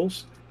limericks and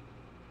riddles?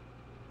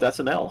 That's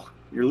an L.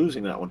 You're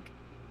losing that one.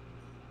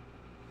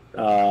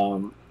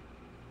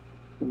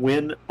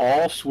 Win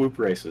all swoop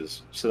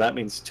races. So that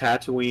means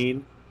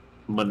Tatooine,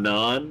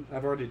 Manon.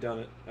 I've already done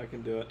it. I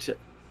can do it.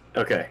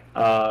 Okay.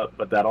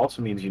 But that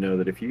also means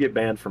that if you get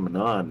banned from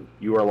Manon,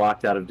 you are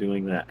locked out of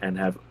doing that and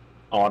have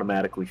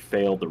automatically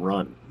failed the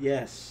run.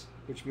 Yes,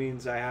 which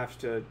means I have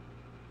to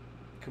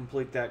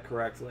complete that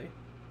correctly.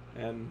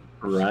 And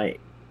right.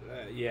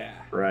 Yeah.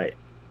 Right.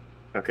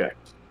 Okay.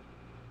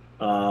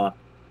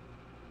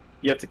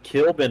 You have to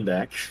kill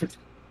Bendak.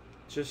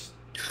 Just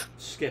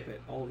skip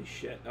it. Holy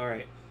shit.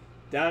 Alright.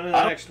 Down to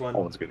the next one. That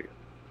one's good.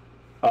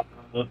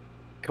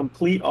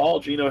 Complete all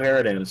Geno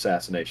Haradan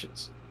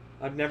assassinations.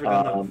 I've never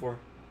done that before.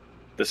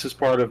 This is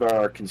part of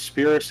our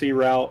conspiracy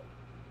route.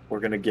 We're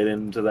going to get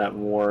into that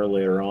more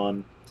later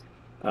on.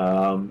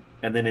 And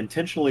then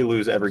intentionally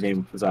lose every game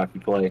of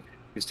Fazaki play,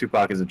 because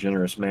Tupac is a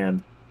generous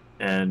man,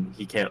 and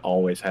he can't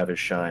always have his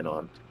shine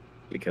on,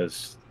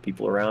 because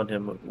people around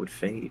him would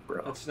fade,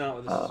 bro. That's not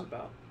what this is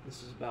about.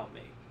 This is about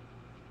me.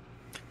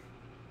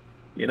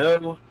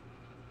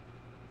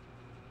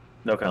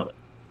 No comment.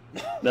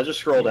 Now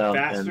just scroll down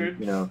bastard.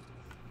 and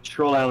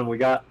scroll down, and we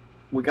got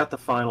the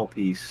final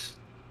piece.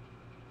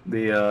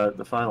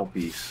 The final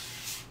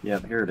piece. Yeah,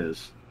 here it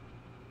is.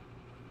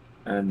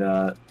 And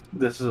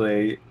this is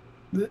a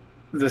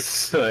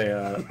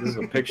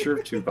picture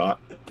of Tupac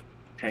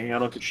hanging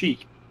out on Kashyyyk,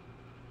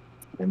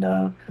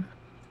 and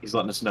he's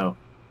letting us know.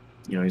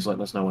 He's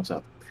letting us know what's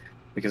up,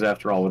 because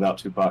after all, without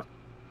Tupac,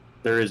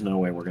 there is no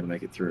way we're going to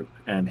make it through,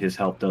 and his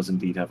help does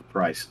indeed have a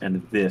price.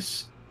 And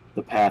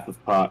the path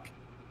of Pac,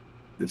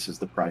 this is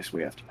the price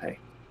we have to pay.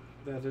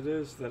 That it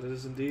is. That it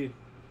is indeed.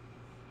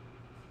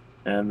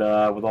 And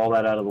with all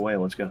that out of the way,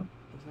 let's go.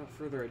 Without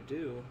further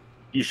ado,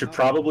 you should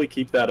probably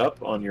keep that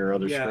up on your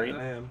other screen.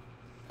 Yeah, I am.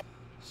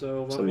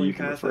 So leveling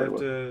path, I have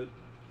to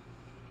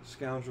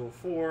Scoundrel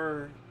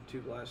 4, 2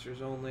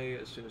 blasters only,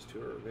 as soon as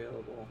 2 are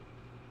available.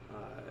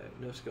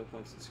 No skill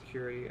points in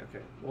security.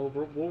 Okay, well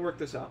we'll work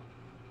this out.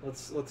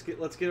 Let's get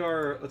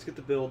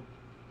the build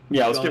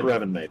Yeah, let's get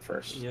Revan made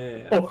first.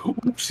 Yeah. Oh,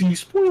 oopsie,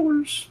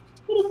 spoilers.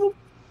 What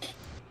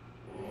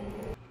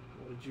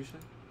did you say?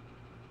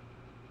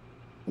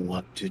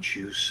 What did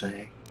you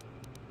say?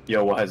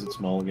 Yo, why is it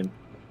small again?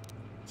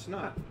 It's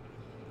not.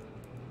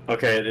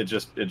 Okay, it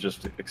just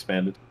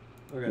expanded.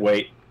 Okay.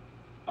 Wait.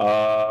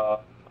 No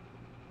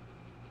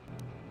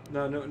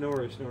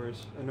worries. I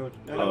know what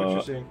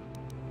you're saying.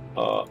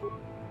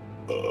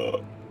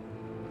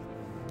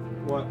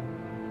 What?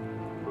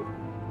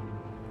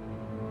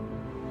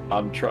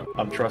 I'm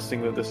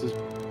trusting that this is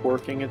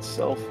working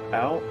itself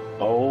out.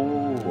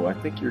 Oh, I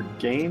think your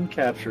game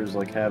capture is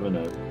like having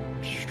a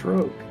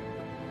stroke.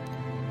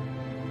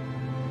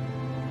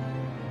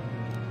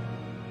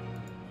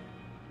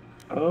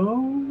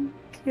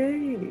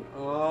 Okay.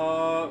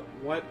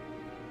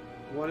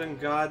 What in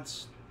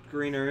God's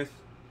green earth?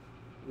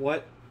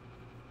 What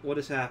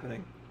is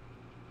happening?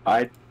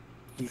 I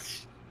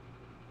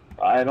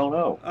don't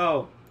know.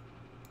 Oh,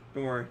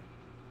 don't worry.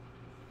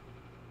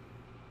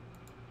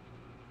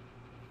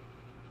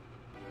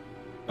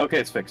 Okay,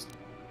 it's fixed.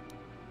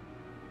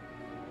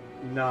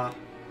 Nah.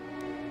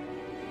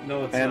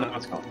 No, it's and not. now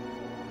it's gone.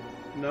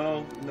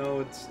 No,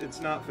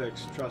 it's not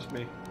fixed. Trust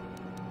me.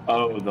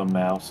 Oh, the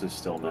mouse is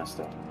still messed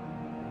up.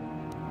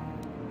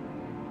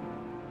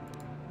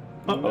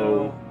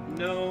 Uh-oh.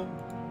 No.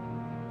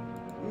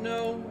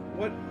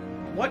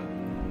 What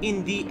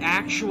in the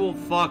actual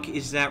fuck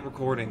is that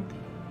recording?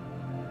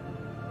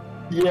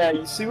 Yeah,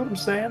 you see what I'm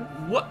saying?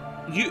 What?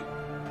 You...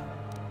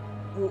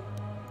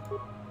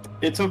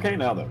 It's okay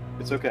now, though.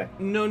 It's okay.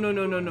 No.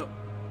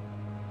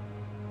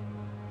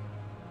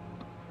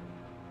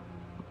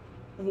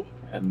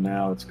 And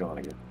now it's gone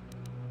again.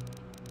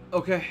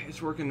 Okay,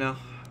 it's working now.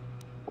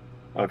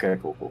 Okay,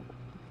 cool.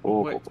 Wait,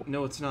 Cool.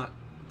 no, it's not.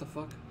 What the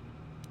fuck?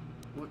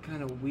 What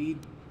kind of weed?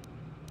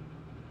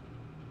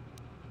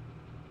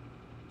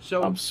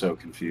 So... I'm so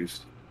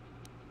confused.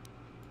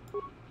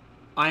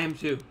 I am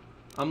too.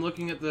 I'm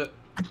looking at the...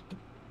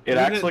 It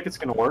acts like it's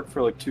going to work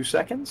for like 2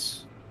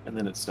 seconds, and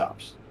then it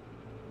stops.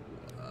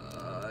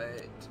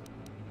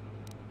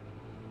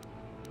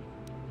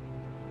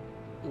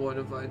 What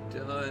have I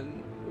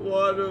done?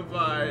 What have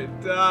I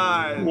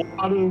done?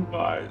 What have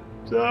I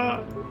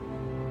done?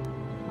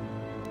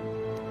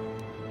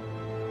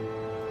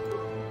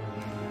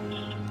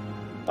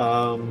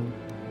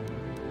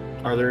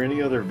 Are there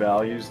any other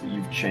values that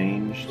you've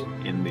changed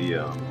in the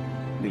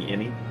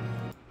ini?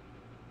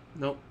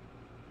 Nope.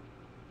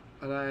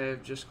 But I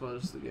have just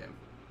closed the game.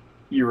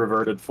 You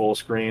reverted full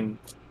screen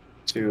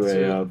to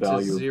a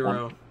value to 0.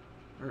 of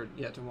 1. Or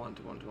yeah, to 1.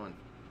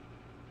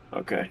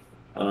 Okay.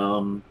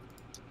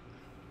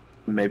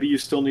 Maybe you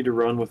still need to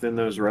run within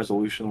those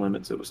resolution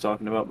limits it was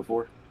talking about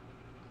before.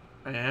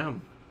 I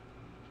am.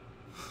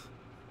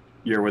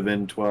 You're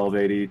within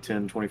 1280,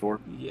 1024?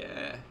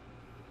 Yeah.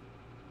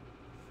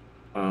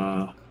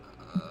 Hold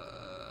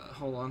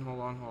on.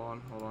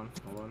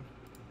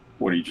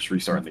 What, are you just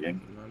restarting the game?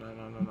 No.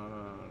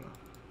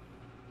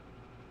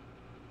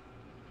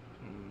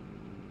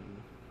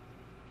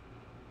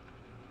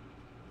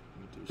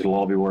 It'll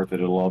all be worth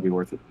it.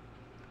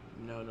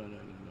 No.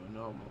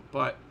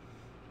 But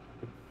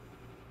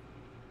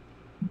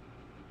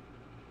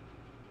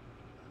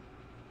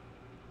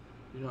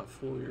do not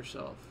fool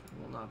yourself. It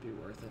will not be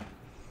worth it.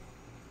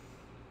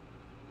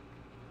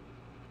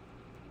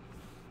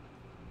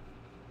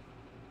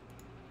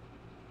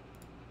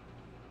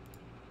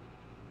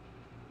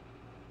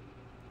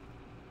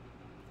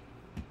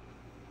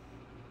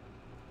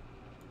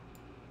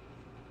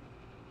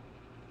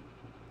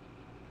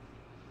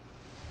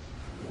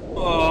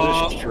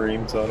 This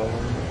stream tunnel.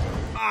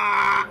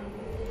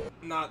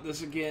 Not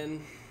this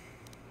again.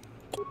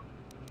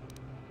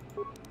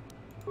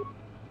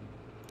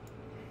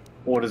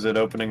 What is it,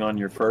 opening on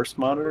your first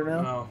monitor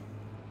now?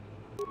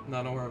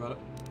 No, don't worry about it.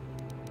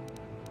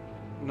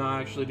 No,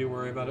 I actually do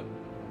worry about it.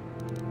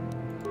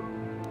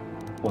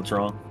 What's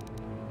wrong?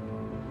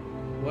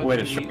 Wait,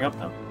 it's showing up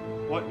now.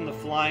 What in the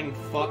flying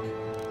fuck?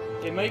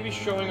 It may be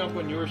showing up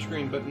on your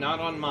screen, but not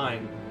on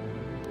mine.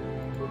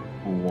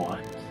 What?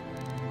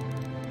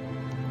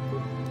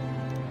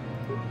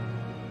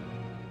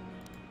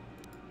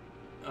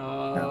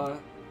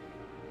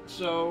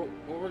 So,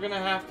 what we're gonna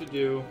have to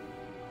do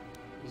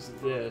is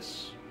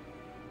this.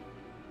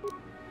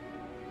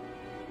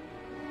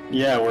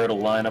 Yeah, where it'll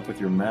line up with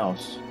your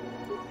mouse.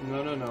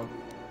 No.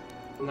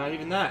 Not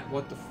even that.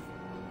 What the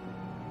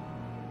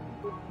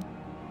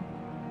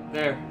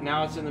There.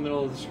 Now it's in the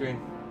middle of the screen.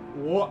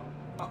 What?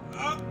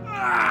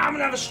 I'm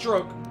gonna have a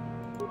stroke.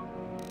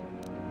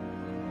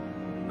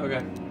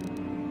 Okay.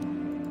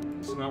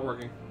 It's not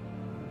working.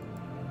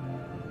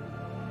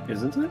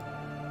 Isn't it?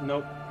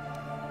 Nope.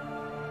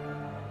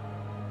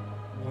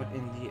 What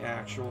in the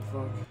actual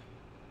fuck?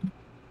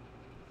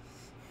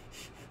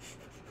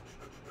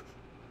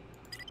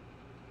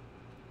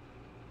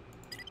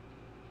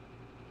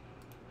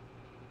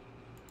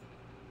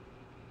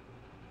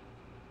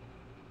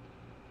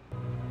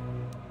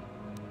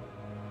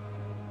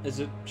 Is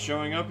it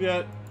showing up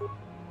yet?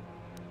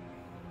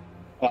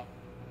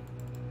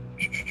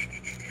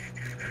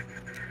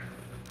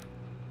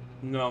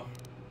 No.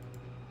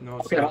 No,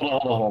 it's Okay, not.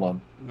 hold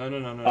on. No, no,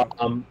 no, no,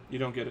 no. You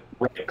don't get it.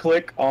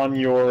 Right-click on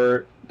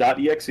your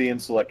 .exe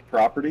and select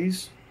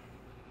Properties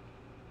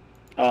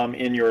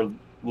in your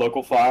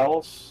local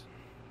files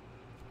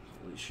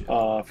Holy shit.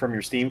 from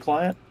your Steam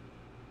client.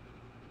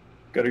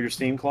 Go to your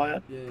Steam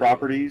client, Yeah, yeah,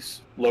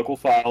 Properties, Local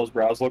Files,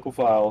 browse Local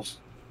Files,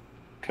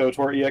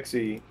 kotor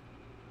exe,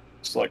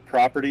 select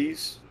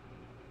Properties.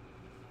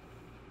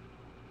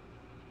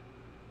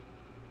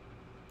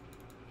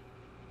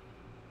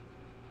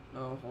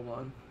 Oh, hold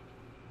on.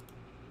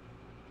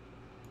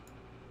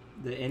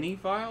 The ini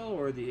file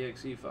or the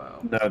exe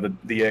file? No,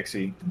 the exe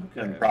Okay,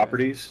 and okay.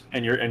 Properties,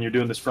 and you're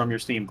doing this from your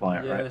Steam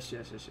client, right? Yes,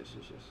 yes, yes, yes,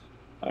 yes, yes.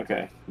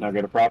 Okay. Now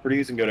go to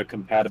Properties and go to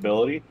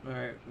Compatibility. All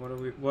right.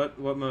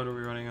 What mode are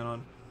we running it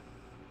on?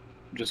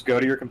 Just go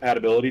to your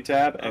Compatibility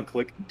tab and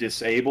click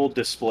Disable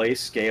Display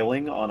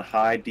Scaling on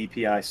High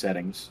DPI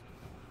Settings.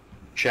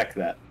 Check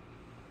that,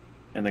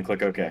 and then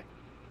click OK.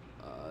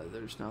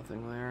 There's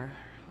nothing there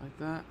like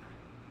that.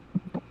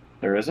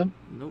 There isn't?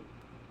 Nope.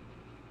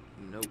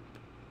 Nope.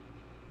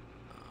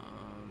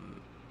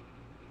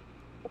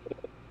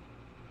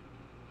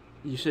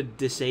 You said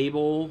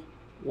disable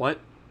what?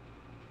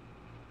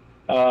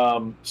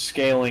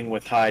 Scaling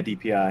with high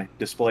DPI.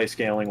 Display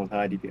scaling with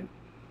high DPI. I'm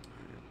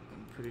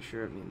pretty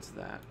sure it means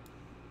that.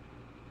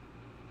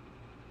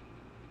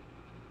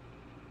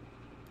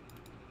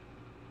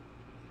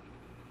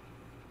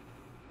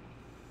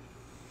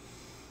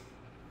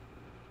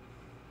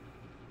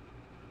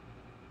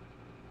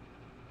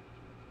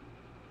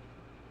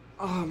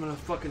 Oh, I'm gonna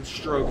fucking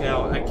stroke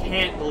out. I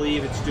can't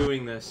believe it's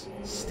doing this.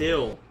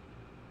 Still.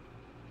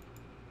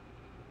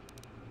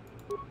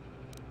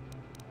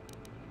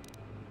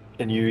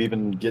 Can you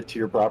even get to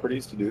your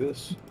properties to do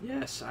this?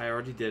 Yes, I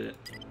already did it.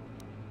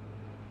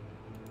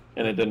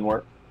 And it didn't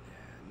work?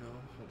 No,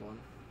 hold on.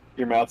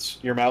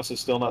 Your mouse is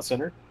still not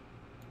centered?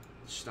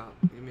 Stop.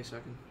 Give me a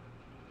second.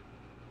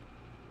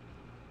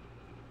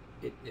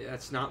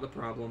 That's not the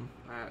problem.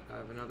 I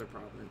have another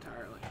problem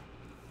entirely.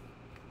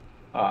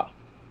 Ah.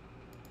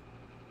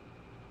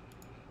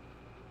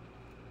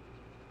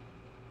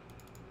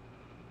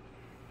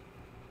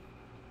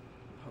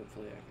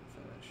 Hopefully I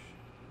can finish.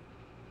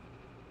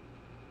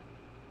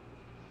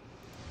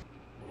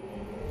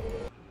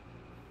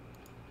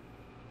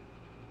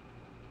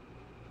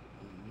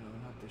 Oh no,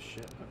 not this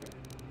shit. Okay.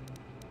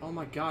 Oh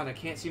my god, I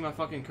can't see my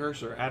fucking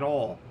cursor at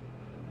all.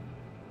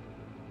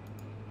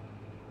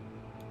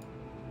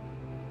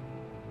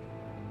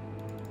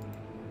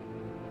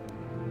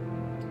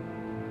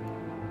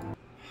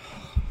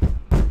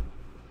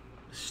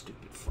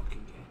 Stupid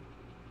fucking game.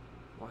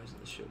 Why isn't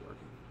this shit working?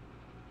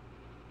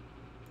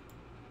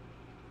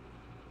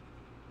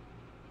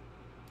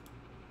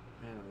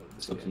 Man, I love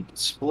this So the game.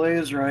 display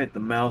is right, the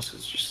mouse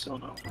is just still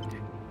not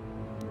working.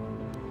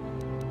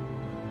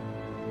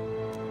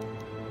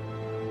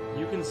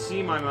 You can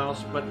see my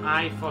mouse, but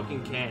I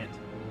fucking can't.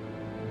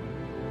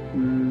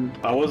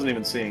 I wasn't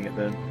even seeing it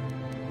then.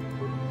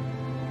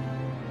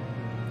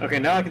 Okay,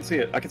 now I can see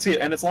it. I can see it,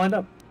 and it's lined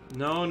up.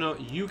 No, no,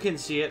 you can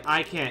see it.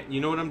 I can't. You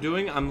know what I'm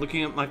doing? I'm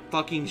looking at my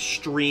fucking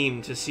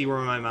stream to see where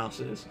my mouse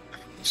is.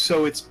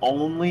 So it's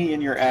only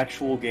in your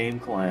actual game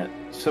client.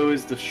 So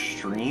is the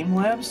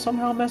Streamlabs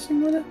somehow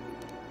messing with it?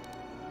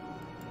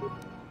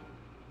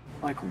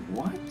 Like,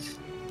 what?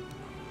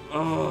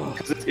 Oh.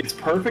 Because it's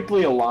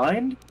perfectly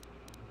aligned.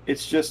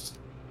 It's just...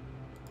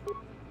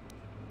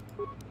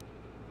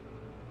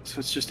 So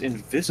it's just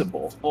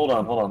invisible. Hold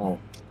on.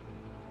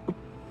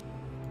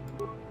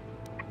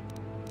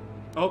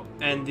 Oh,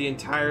 and the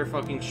entire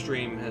fucking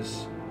stream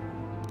has...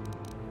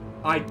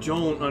 I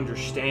don't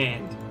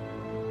understand.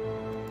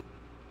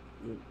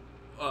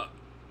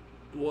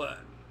 What?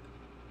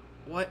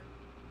 What?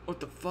 What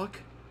the fuck?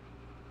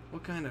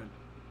 What kind of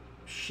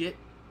shit?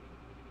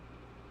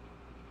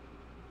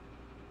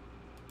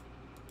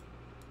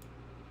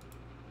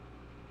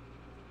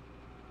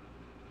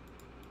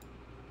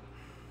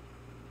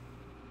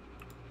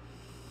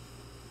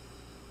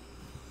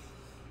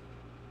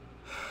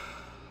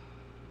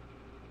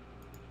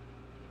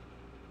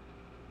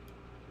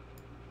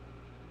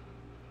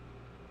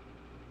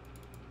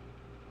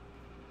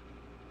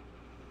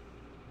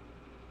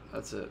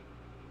 That's it.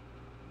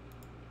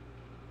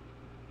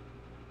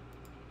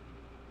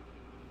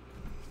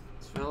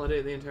 Let's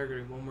validate the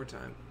integrity one more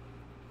time.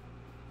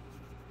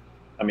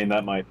 I mean,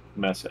 that might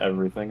mess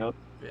everything up.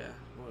 Yeah,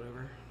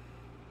 whatever.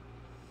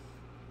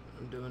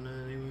 I'm doing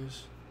it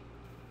anyways.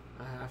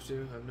 I have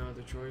to. I have no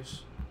other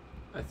choice.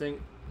 I think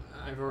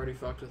I've already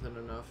fucked with it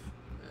enough.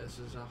 This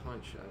is a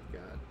hunch I've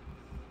got.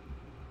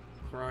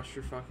 Cross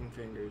your fucking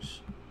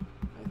fingers.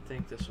 I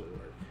think this will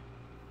work.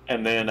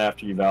 And then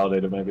after you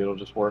validate it, maybe it'll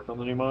just work on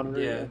the new monitor?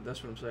 Yeah, again?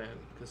 that's what I'm saying.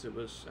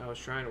 Because I was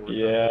trying to work on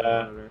Yeah. the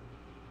monitor.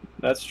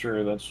 That's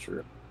true.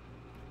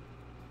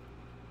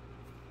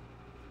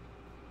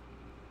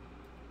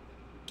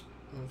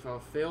 One file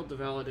failed to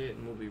validate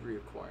and will be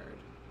reacquired.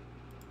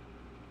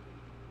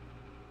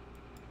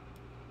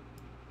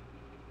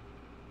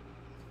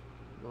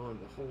 Lo and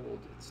behold,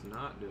 it's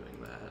not doing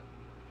that.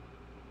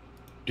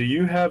 Do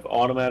you have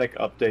automatic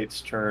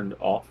updates turned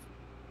off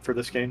for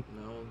this game?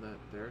 No, that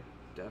they're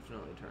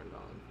definitely turned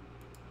on.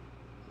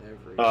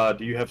 Every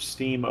Do you have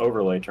Steam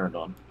overlay turned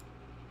on?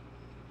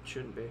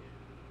 shouldn't be.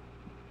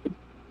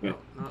 Yeah. No,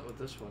 not with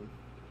this one.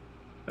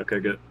 Okay,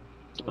 good.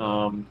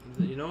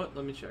 You know what?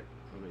 Let me check.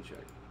 Let me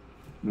check.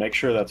 Make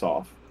sure that's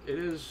off. It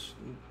is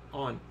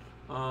on.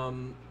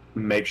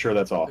 Make sure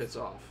that's off. It's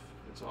off.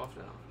 It's off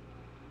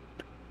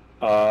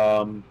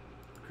now.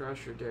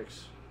 Cross your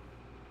dicks.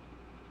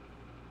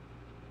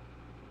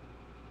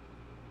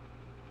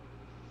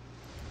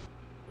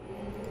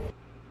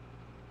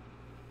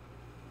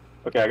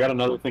 Okay, I got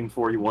another thing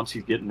for you once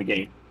you get in the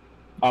game.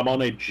 I'm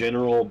on a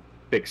general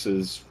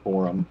fixes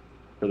forum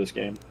for this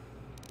game.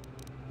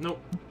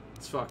 Nope.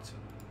 It's fucked.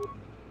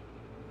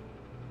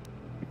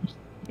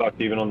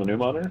 Fucked even on the new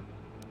monitor?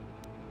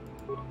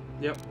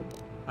 Yep.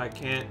 I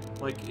can't.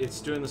 Like,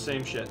 it's doing the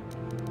same shit.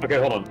 Okay,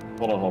 hold on.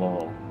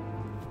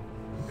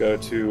 Go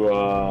to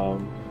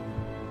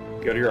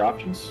your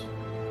options.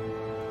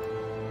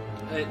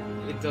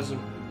 It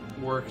doesn't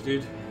work,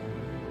 dude.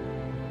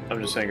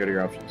 I'm just saying go to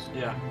your options.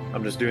 Yeah.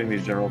 I'm just doing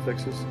these general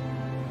fixes.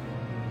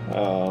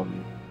 Go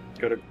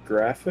to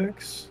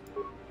graphics.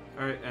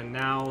 All right, and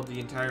now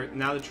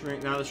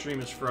the stream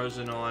is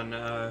frozen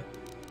on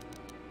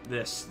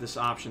this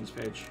options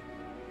page.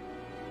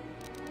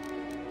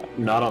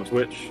 Not on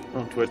Twitch.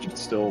 On Twitch,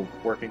 it's still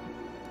working.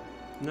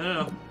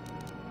 No.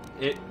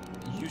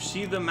 You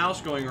see the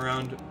mouse going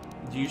around.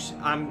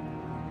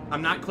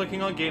 I'm not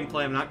clicking on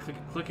gameplay. I'm not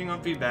clicking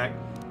on feedback.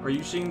 Are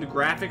you seeing the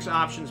graphics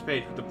options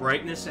page with the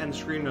brightness and the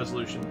screen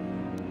resolution?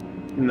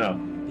 No.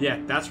 Yeah,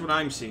 that's what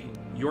I'm seeing.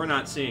 You're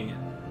not seeing it.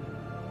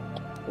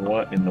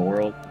 What in the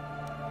world?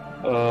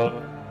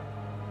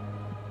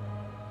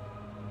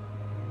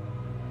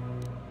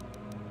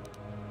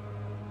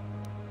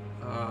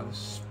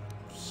 This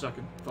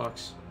sucking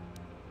fucks.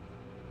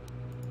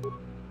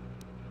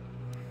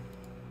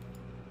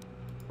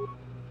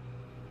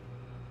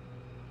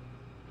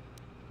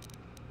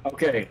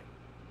 Okay.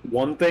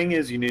 One thing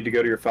is you need to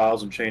go to your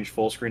files and change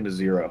full screen to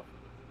 0.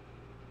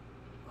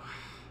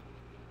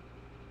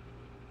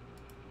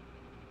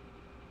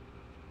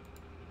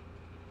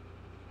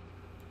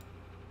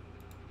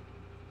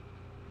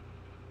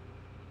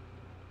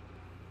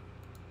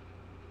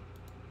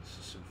 This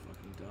is so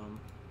fucking dumb.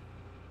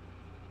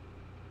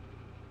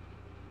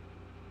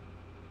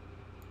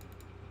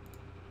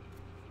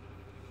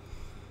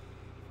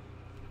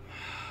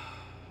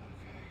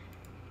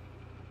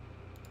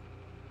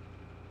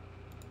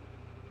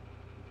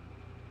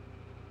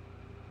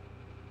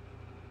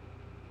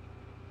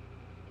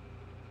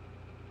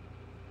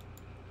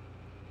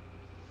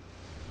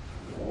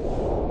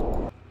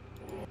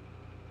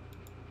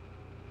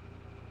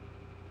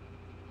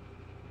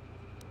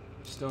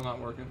 Still not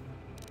working.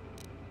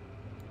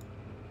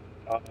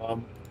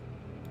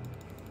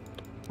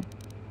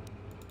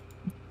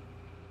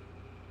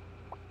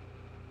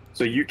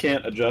 So you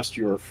can't adjust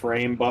your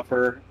frame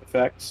buffer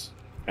effects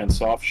and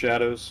soft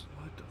shadows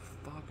What the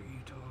fuck are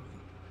you talking?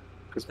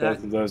 because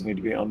both of those need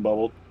to be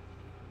unbubbled.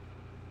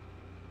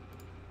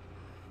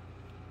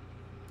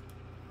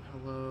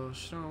 Hello,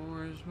 Star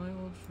Wars, my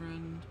old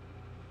friend.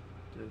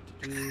 Do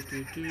do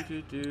do do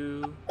do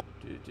do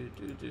do do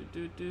do do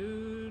do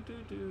do do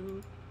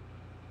do.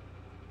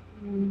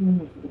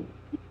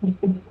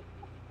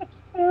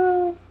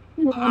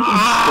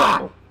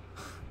 Ah!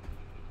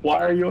 Why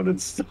are you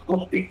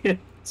uninstalling it?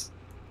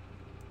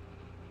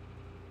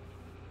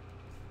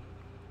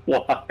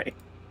 Why?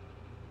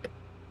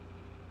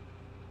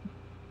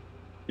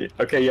 Yeah,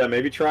 okay, yeah,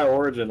 maybe try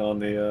Origin on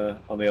the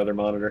other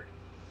monitor.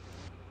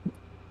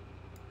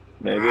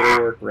 Maybe it'll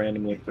work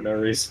randomly for no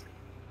reason.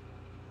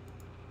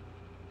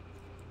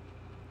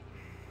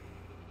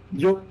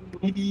 You're an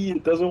idiot,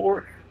 it doesn't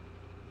work.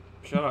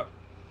 Shut up.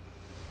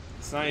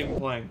 It's not even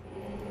playing.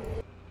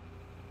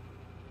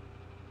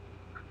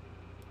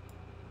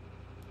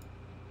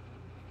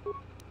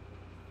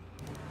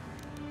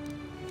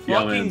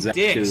 Yeah, Fucking man,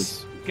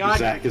 dicks. God.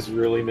 Zach is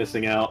really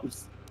missing out.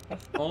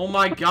 Oh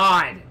my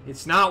god.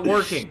 It's not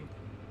working.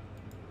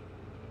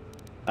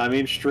 I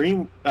mean,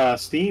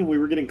 Steam, we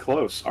were getting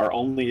close. Our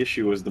only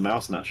issue was the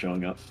mouse not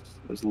showing up.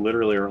 It was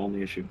literally our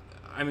only issue.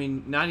 I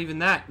mean, not even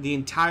that. The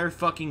entire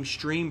fucking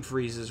stream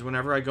freezes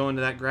whenever I go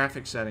into that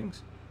graphic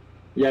settings.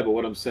 Yeah, but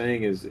what I'm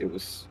saying is it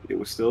was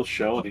still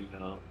showing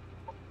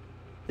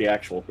the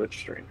actual Twitch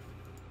stream.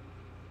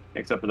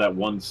 Except for that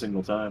one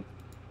single time.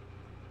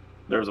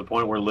 There was a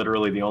point where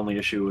literally the only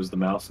issue was the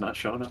mouse not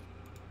showing up.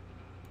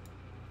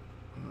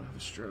 I'm gonna have a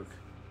stroke.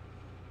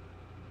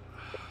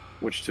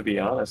 Which, to be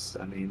honest,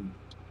 I mean,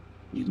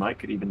 you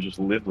could even just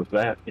live with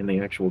that in the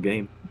actual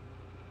game.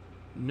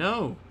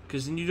 No,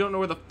 because then you don't know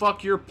where the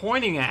fuck you're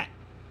pointing at.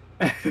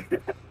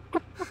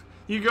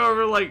 You go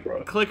over, like,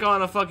 Bro. click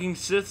on a fucking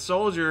Sith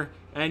soldier,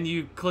 and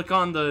you click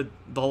on the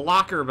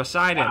locker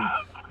beside him.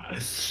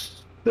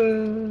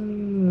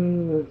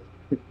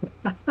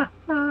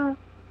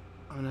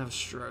 I'm gonna have a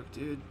stroke,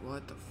 dude.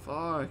 What the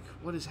fuck?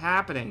 What is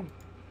happening?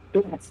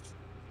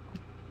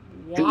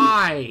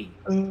 Why?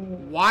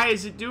 Why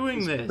is it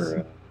doing this?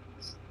 Crap.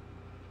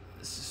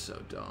 This is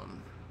so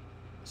dumb.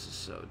 This is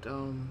so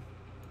dumb.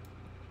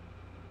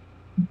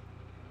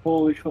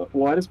 Holy fuck!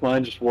 Why does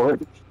mine just work?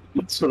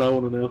 That's what I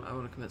want to know. I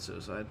want to commit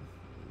suicide.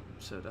 I'm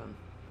so done.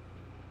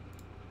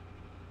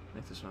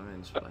 Make this my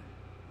main display.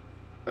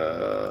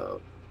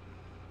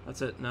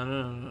 That's it.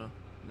 No.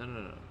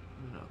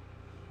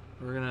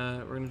 We're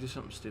gonna do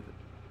something stupid.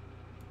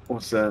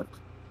 What's that?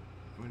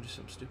 We're gonna do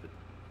something stupid.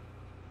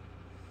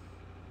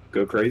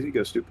 Go crazy,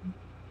 go stupid.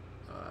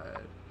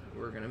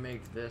 We're gonna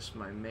make this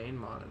my main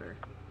monitor,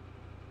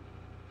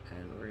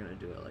 and we're gonna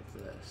do it like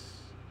this.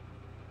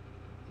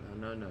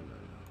 No.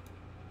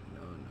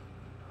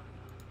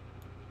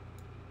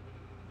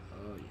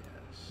 Oh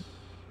yes.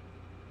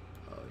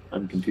 Oh yes.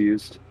 I'm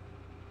confused.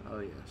 Oh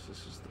yes,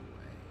 this is the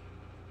way.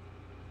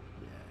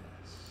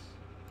 Yes.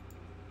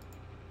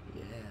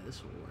 Yeah,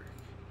 this will work.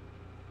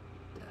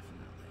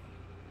 Definitely.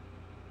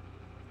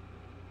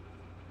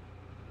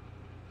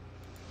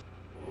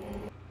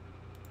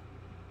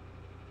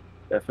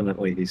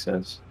 Definitely, he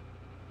says.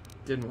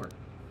 Didn't work.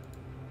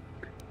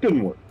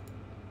 Didn't work.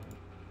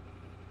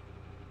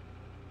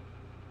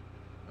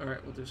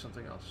 Alright, we'll do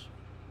something else.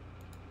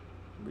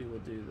 We will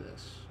do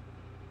this.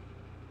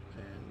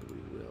 And we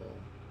will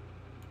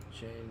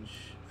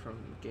change from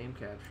game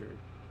capture.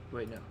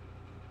 Wait, no.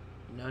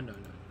 No.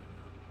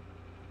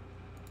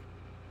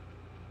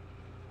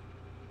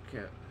 Okay.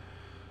 No.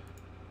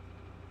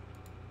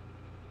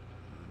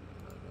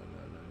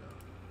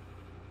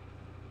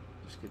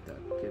 Just get that.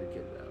 Get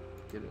it out.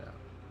 Get it out.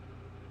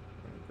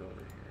 I'm gonna go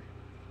over here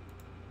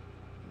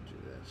and do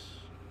this.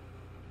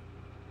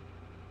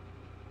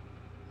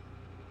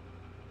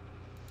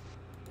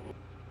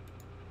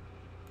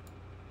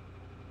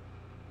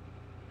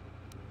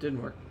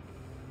 Didn't work.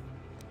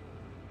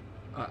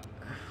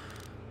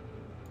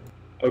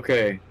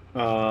 Okay.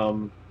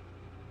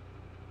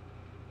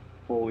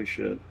 Holy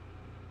shit. Oh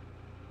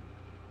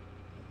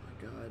my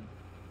god.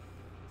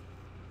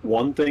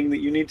 One thing that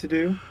you need to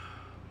do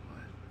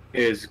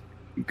is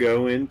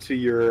go into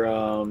your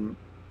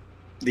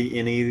the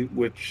ini,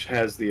 which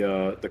has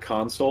the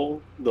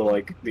console, the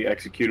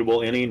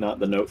executable ini, not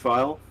the note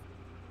file.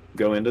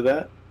 Go into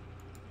that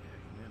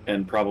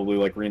and probably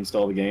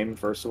reinstall the game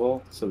first of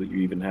all, so that you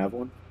even have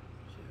one.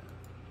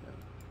 Yeah.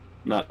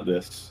 Not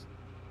this.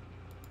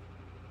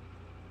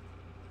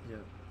 Yeah.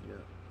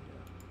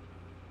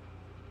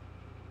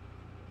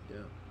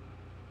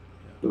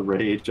 The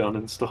rage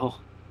uninstall.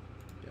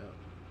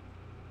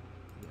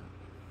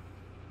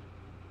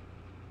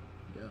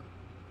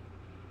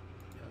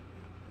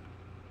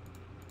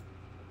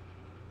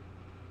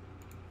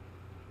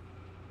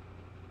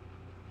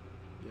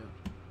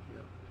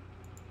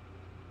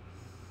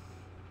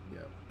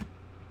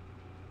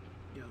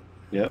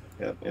 Yeah.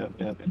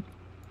 Yep.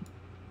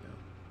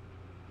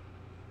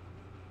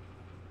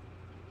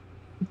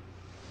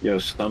 Yo,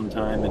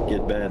 sometime it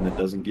get bad and it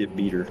doesn't get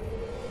beater.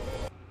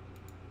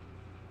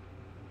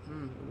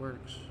 It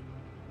works.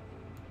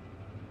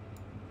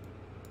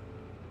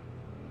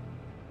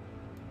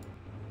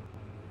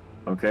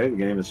 Okay, the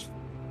game is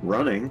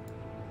running.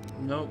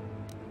 Nope.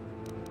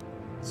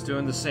 It's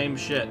doing the same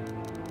shit.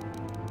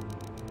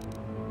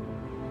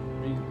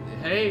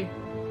 Hey!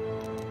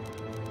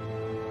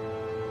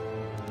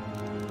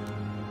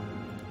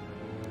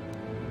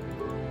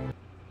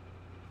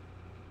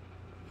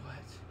 What?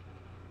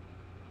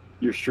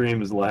 Your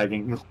stream is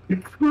lagging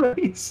like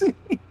crazy.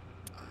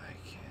 I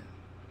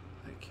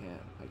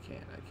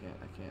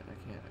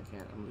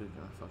can't. I'm losing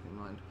my fucking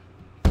mind.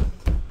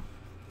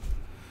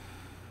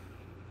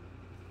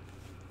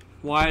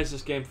 Why is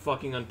this game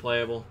fucking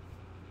unplayable?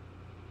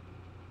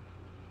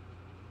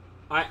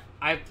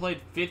 I've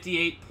played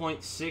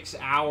 58.6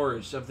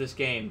 hours of this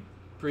game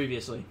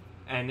previously,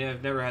 and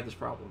I've never had this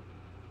problem.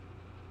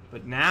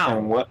 But now...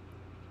 And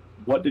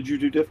what did you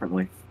do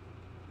differently?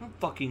 I don't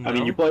fucking know. I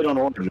mean, you played on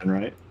Origin,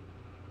 right?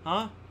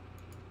 Huh?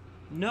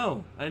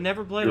 No, I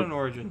never played on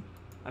Origin.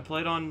 I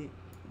played on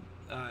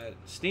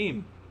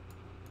Steam.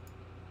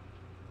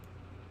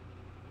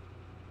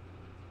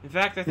 In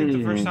fact, I think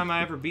the first time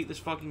I ever beat this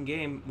fucking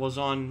game was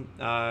on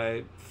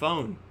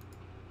phone.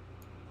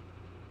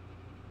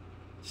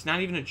 It's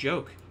not even a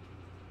joke.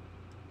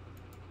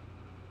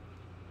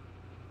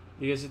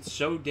 Because it's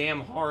so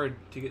damn hard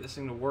to get this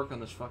thing to work on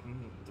this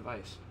fucking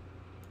device.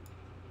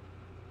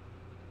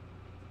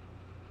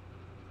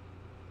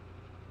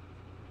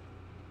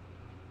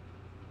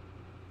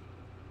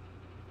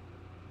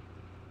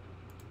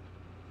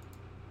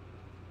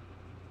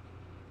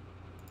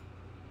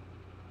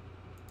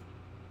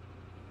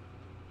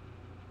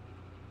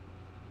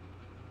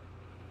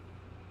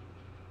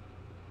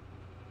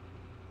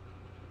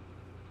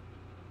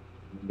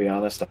 To be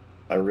honest,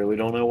 I really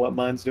don't know what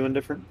mine's doing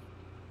different.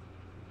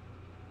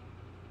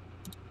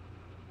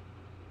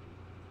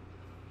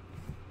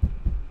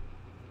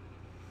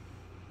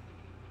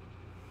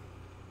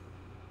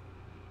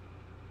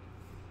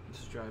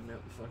 This is driving me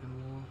up the fucking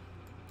wall.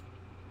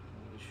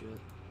 Holy shit.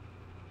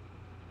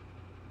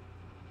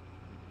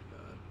 Oh my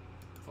god.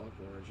 Fuck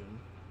Origin.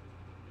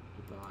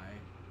 Goodbye.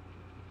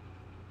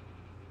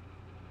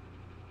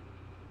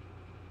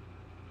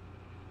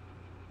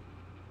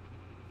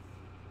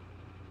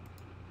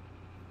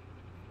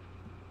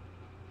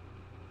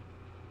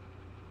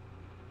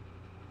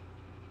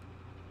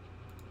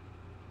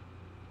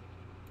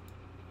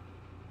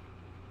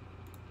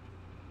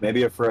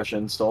 Maybe a fresh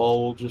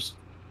install will just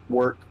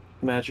work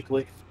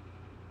magically.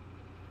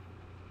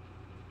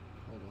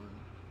 Hold on.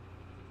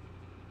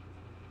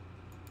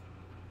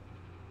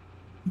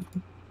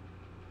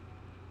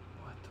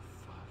 What the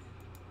fuck?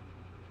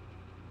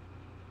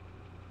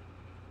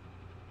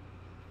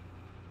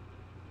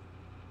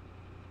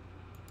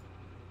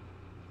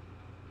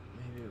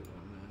 Maybe it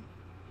will, man.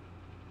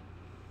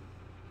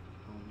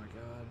 Oh my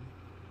god.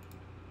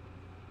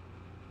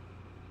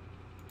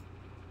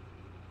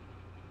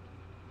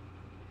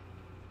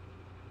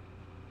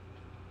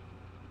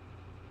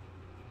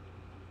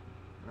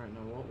 Alright,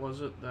 now what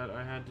was it that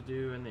I had to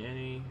do in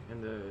the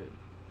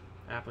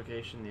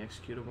application, the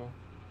executable?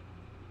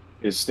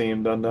 Is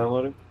Steam done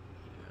downloading?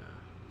 Yeah,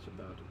 it's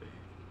about to be.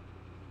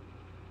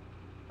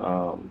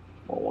 Well,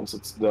 once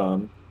it's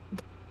done,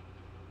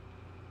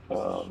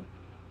 go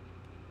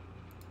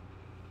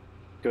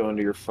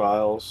into your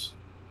files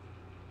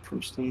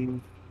from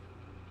Steam.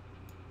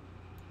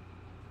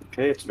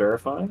 Okay, it's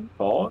verifying.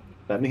 Paul,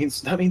 that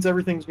means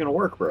everything's gonna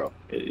work, bro.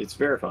 It's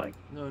verifying.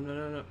 No.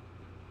 Oh,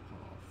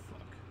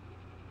 fuck.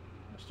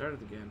 I started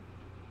the game.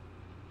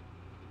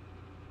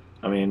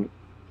 I mean,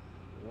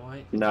 What?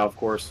 now of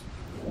course,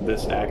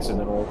 this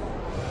accidental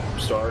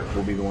start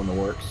will be the one that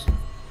works.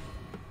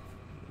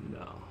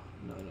 No.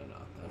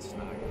 That's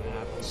not gonna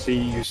happen. See,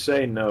 you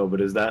say no,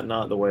 but is that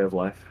not the way of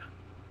life?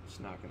 It's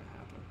not gonna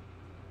happen.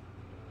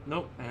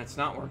 Nope, and it's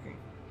not working.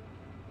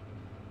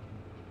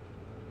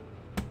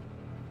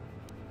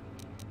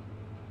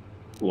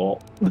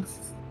 Lol.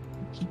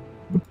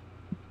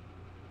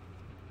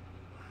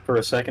 For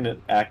a second,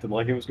 it acted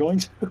like it was going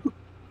to.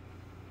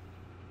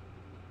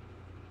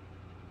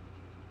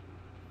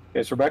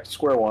 Okay, so we're back to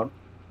square one,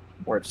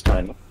 where it's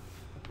tiny.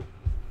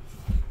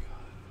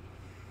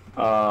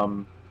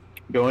 Go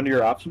into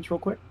your options real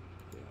quick.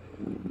 Yeah.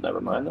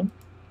 Never mind them.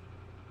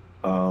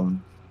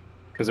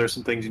 Because there's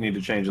some things you need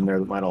to change in there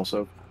that might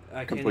also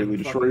completely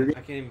destroy your game.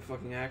 I can't even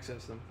fucking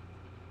access them.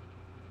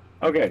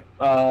 Okay,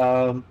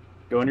 go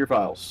into your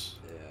files.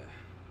 Yeah.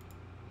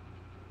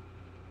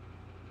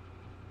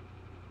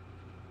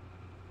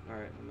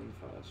 Alright, I'm in the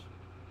files.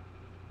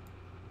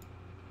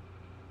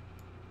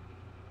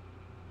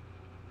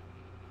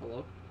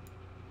 Hello?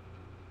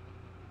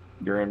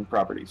 You're in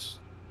properties.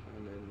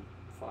 I'm in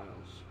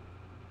files.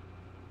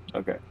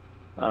 Okay.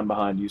 I'm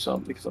behind you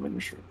some because I'm in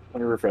your stream.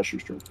 Let me refresh your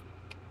stream.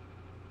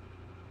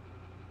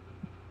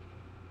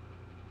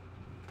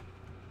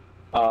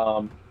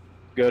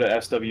 Go to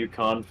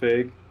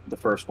swconfig, the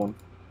first one,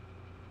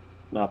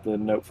 not the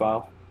note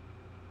file,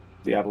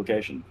 the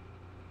application.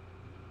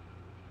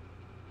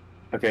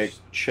 Okay,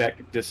 check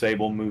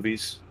disable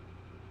movies.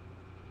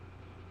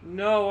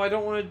 No, I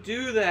don't want to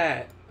do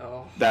that.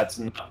 Oh.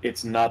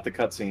 It's not the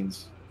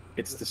cutscenes.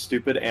 It's the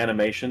stupid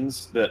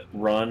animations that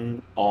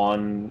run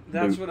on.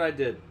 That's what I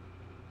did.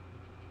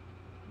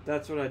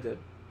 That's what I did.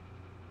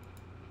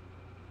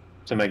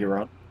 To make it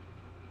run.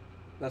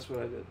 That's what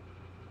I did.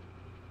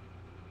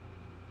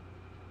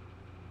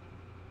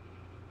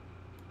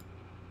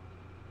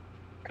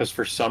 Because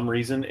for some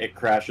reason it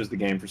crashes the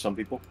game for some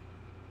people.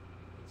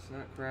 It's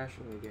not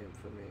crashing the game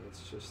for me.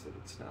 It's just that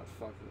it's not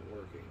fucking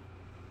working.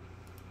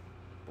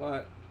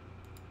 But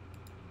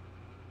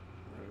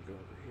we're gonna go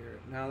over here.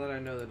 Now that I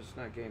know that it's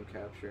not game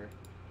capture,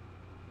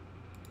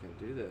 I can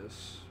do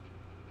this.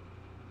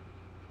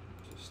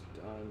 Just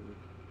done.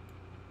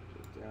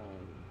 Get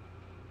down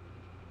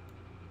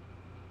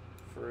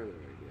further,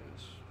 I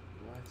guess.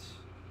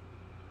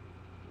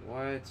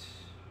 What?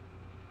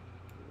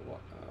 What?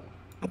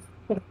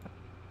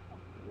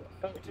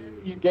 What?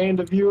 Dude. You gained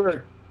a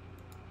viewer.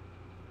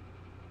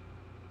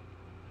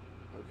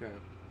 Okay.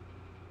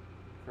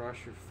 Cross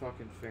your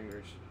fucking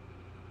fingers.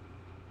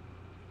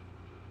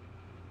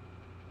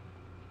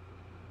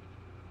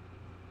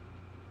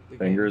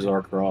 Fingers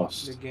are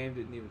crossed. The game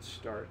didn't even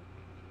start.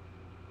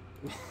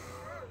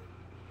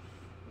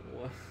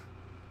 What?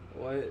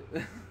 What?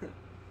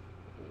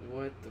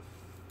 What the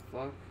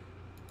fuck?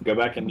 Go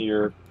back into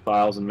your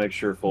files and make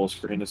sure full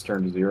screen is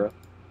turned to 0.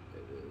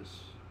 It is.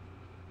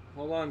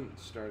 Hold on,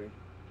 it's starting.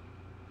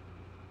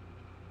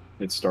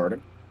 It's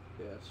starting.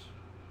 Yes.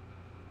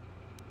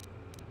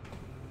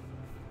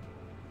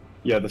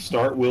 Yeah, the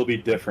start will be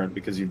different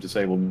because you've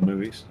disabled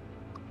movies.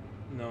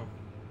 No.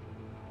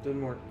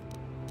 Didn't work.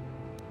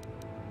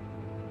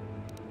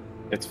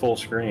 It's full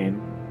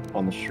screen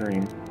on the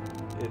stream.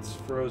 It's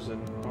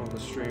frozen on the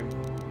stream.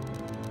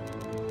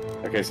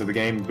 Okay, so the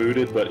game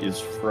booted but is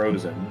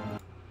frozen.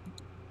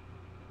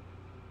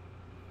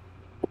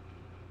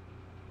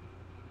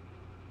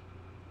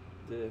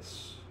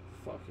 This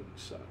fucking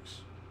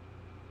sucks.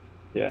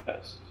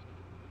 Yes.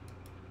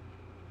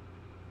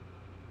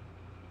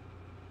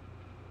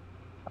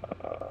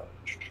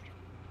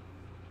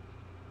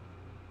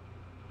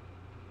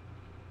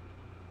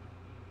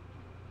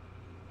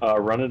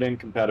 Run it in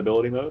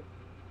compatibility mode.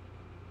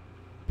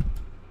 Yeah,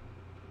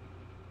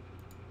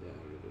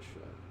 I'll give it a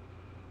shot.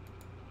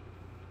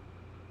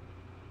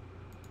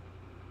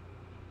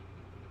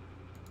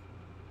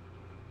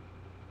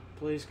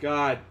 Please,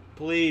 God.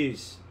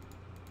 Please.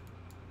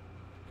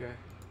 Okay.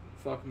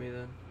 Fuck me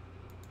then.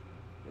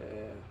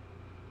 Yeah.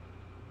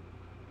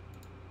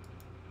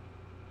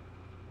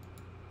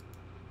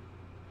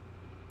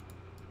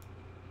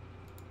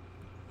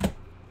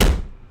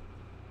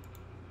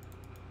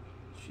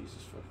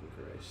 Jesus fucking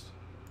Christ.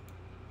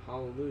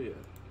 Hallelujah.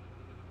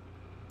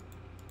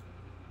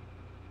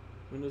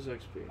 Windows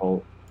XP.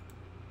 Oh,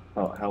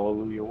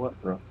 hallelujah! What,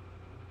 bro?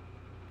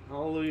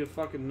 Hallelujah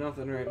fucking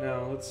nothing right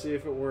now. Let's see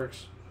if it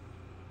works.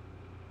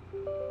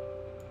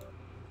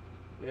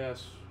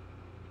 Yes.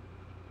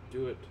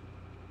 Do it.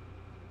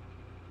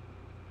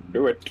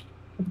 Do it.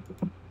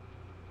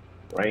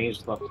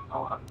 Range the.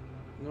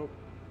 Nope.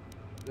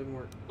 Didn't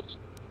work.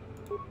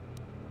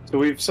 So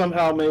we've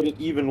somehow made it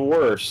even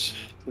worse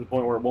to the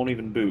point where it won't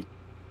even boot.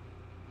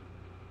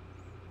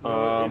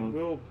 No, it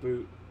will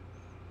boot.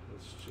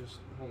 Let's just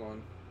hold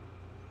on.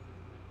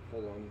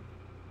 Hold on.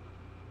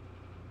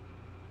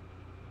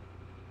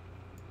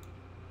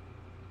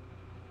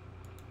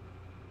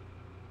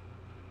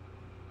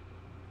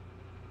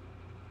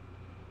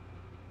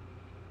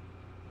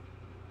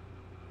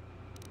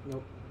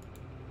 Nope.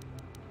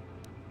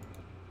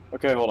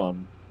 Okay, hold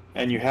on.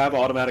 And you have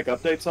automatic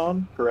updates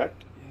on,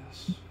 correct?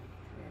 Yes,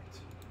 correct.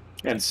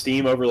 And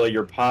Steam overlay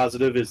your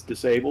positive is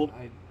disabled?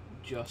 I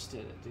just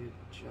did it, dude.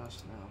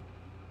 Just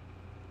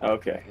now.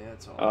 Okay. Yeah,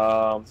 it's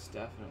off. It's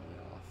definitely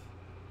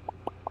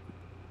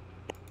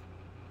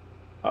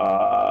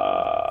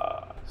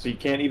off. So you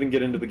can't even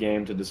get into the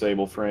game to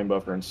disable frame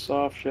buffer and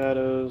soft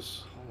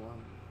shadows. Hold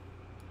on.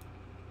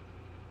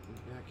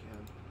 Maybe I can.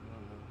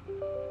 I don't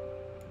know.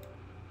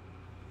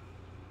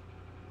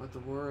 But the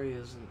worry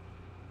isn't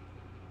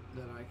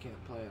that I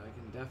can't play it. I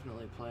can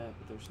definitely play it,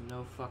 but there's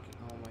no fucking...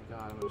 Oh my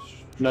god.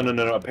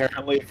 No.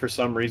 Apparently, for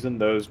some reason,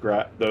 those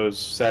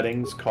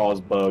settings cause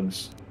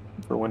bugs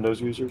for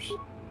Windows users.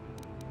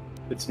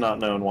 It's not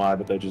known why,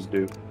 but they just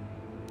do.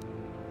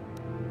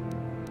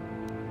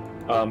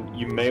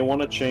 You may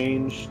want to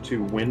change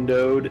to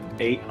windowed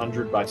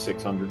 800 by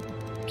 600.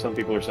 Some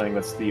people are saying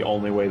that's the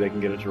only way they can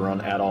get it to run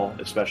at all,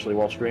 especially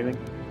while streaming.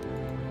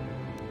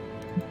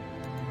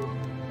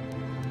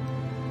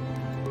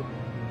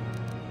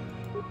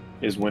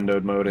 Is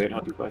windowed mode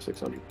 800 by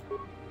 600.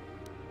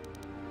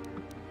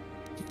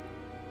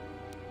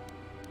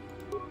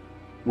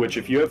 Which,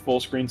 if you have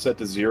full screen set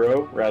to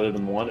 0 rather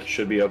than 1, it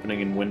should be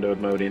opening in windowed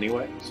mode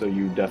anyway, so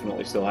you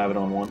definitely still have it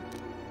on 1.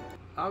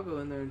 I'll go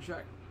in there and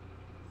check.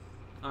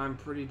 I'm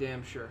pretty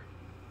damn sure.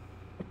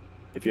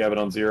 If you have it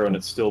on 0 and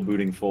it's still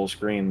booting full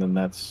screen, then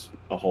that's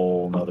a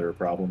whole nother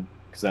problem,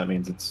 because that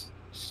means it's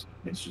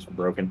just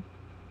broken.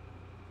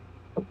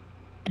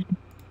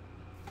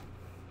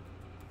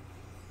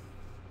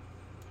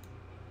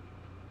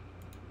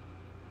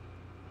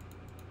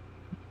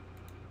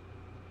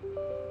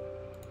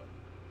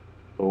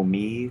 Oh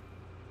me,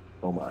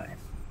 oh my.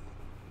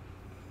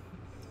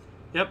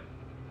 Yep.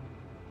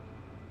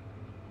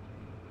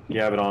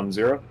 You have it on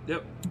 0?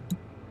 Yep.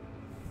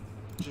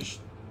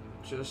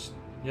 Just,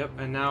 yep,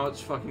 and now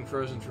it's fucking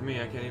frozen for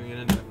me. I can't even get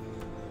into it.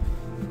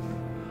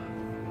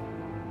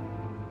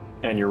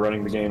 And you're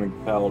running the game in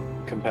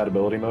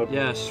compatibility mode?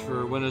 Yes,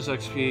 for Windows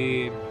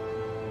XP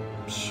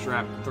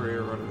Strap 3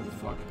 or whatever the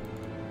fuck.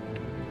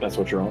 That's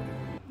what you're on?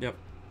 Yep.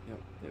 I'm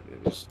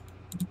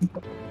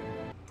gonna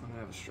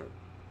have a stroke.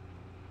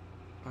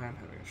 I am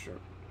having a stroke.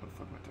 What the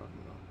fuck am I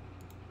talking about?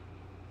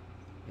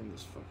 In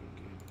this fucking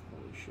game.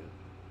 Holy shit.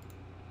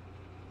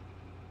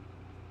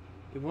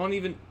 It won't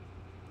even...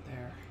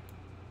 There.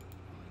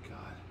 Oh my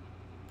god.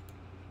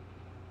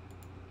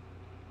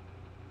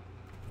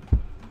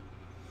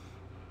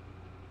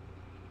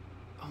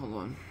 Hold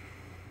on.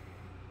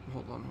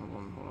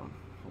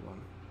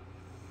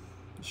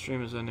 The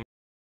stream is ending.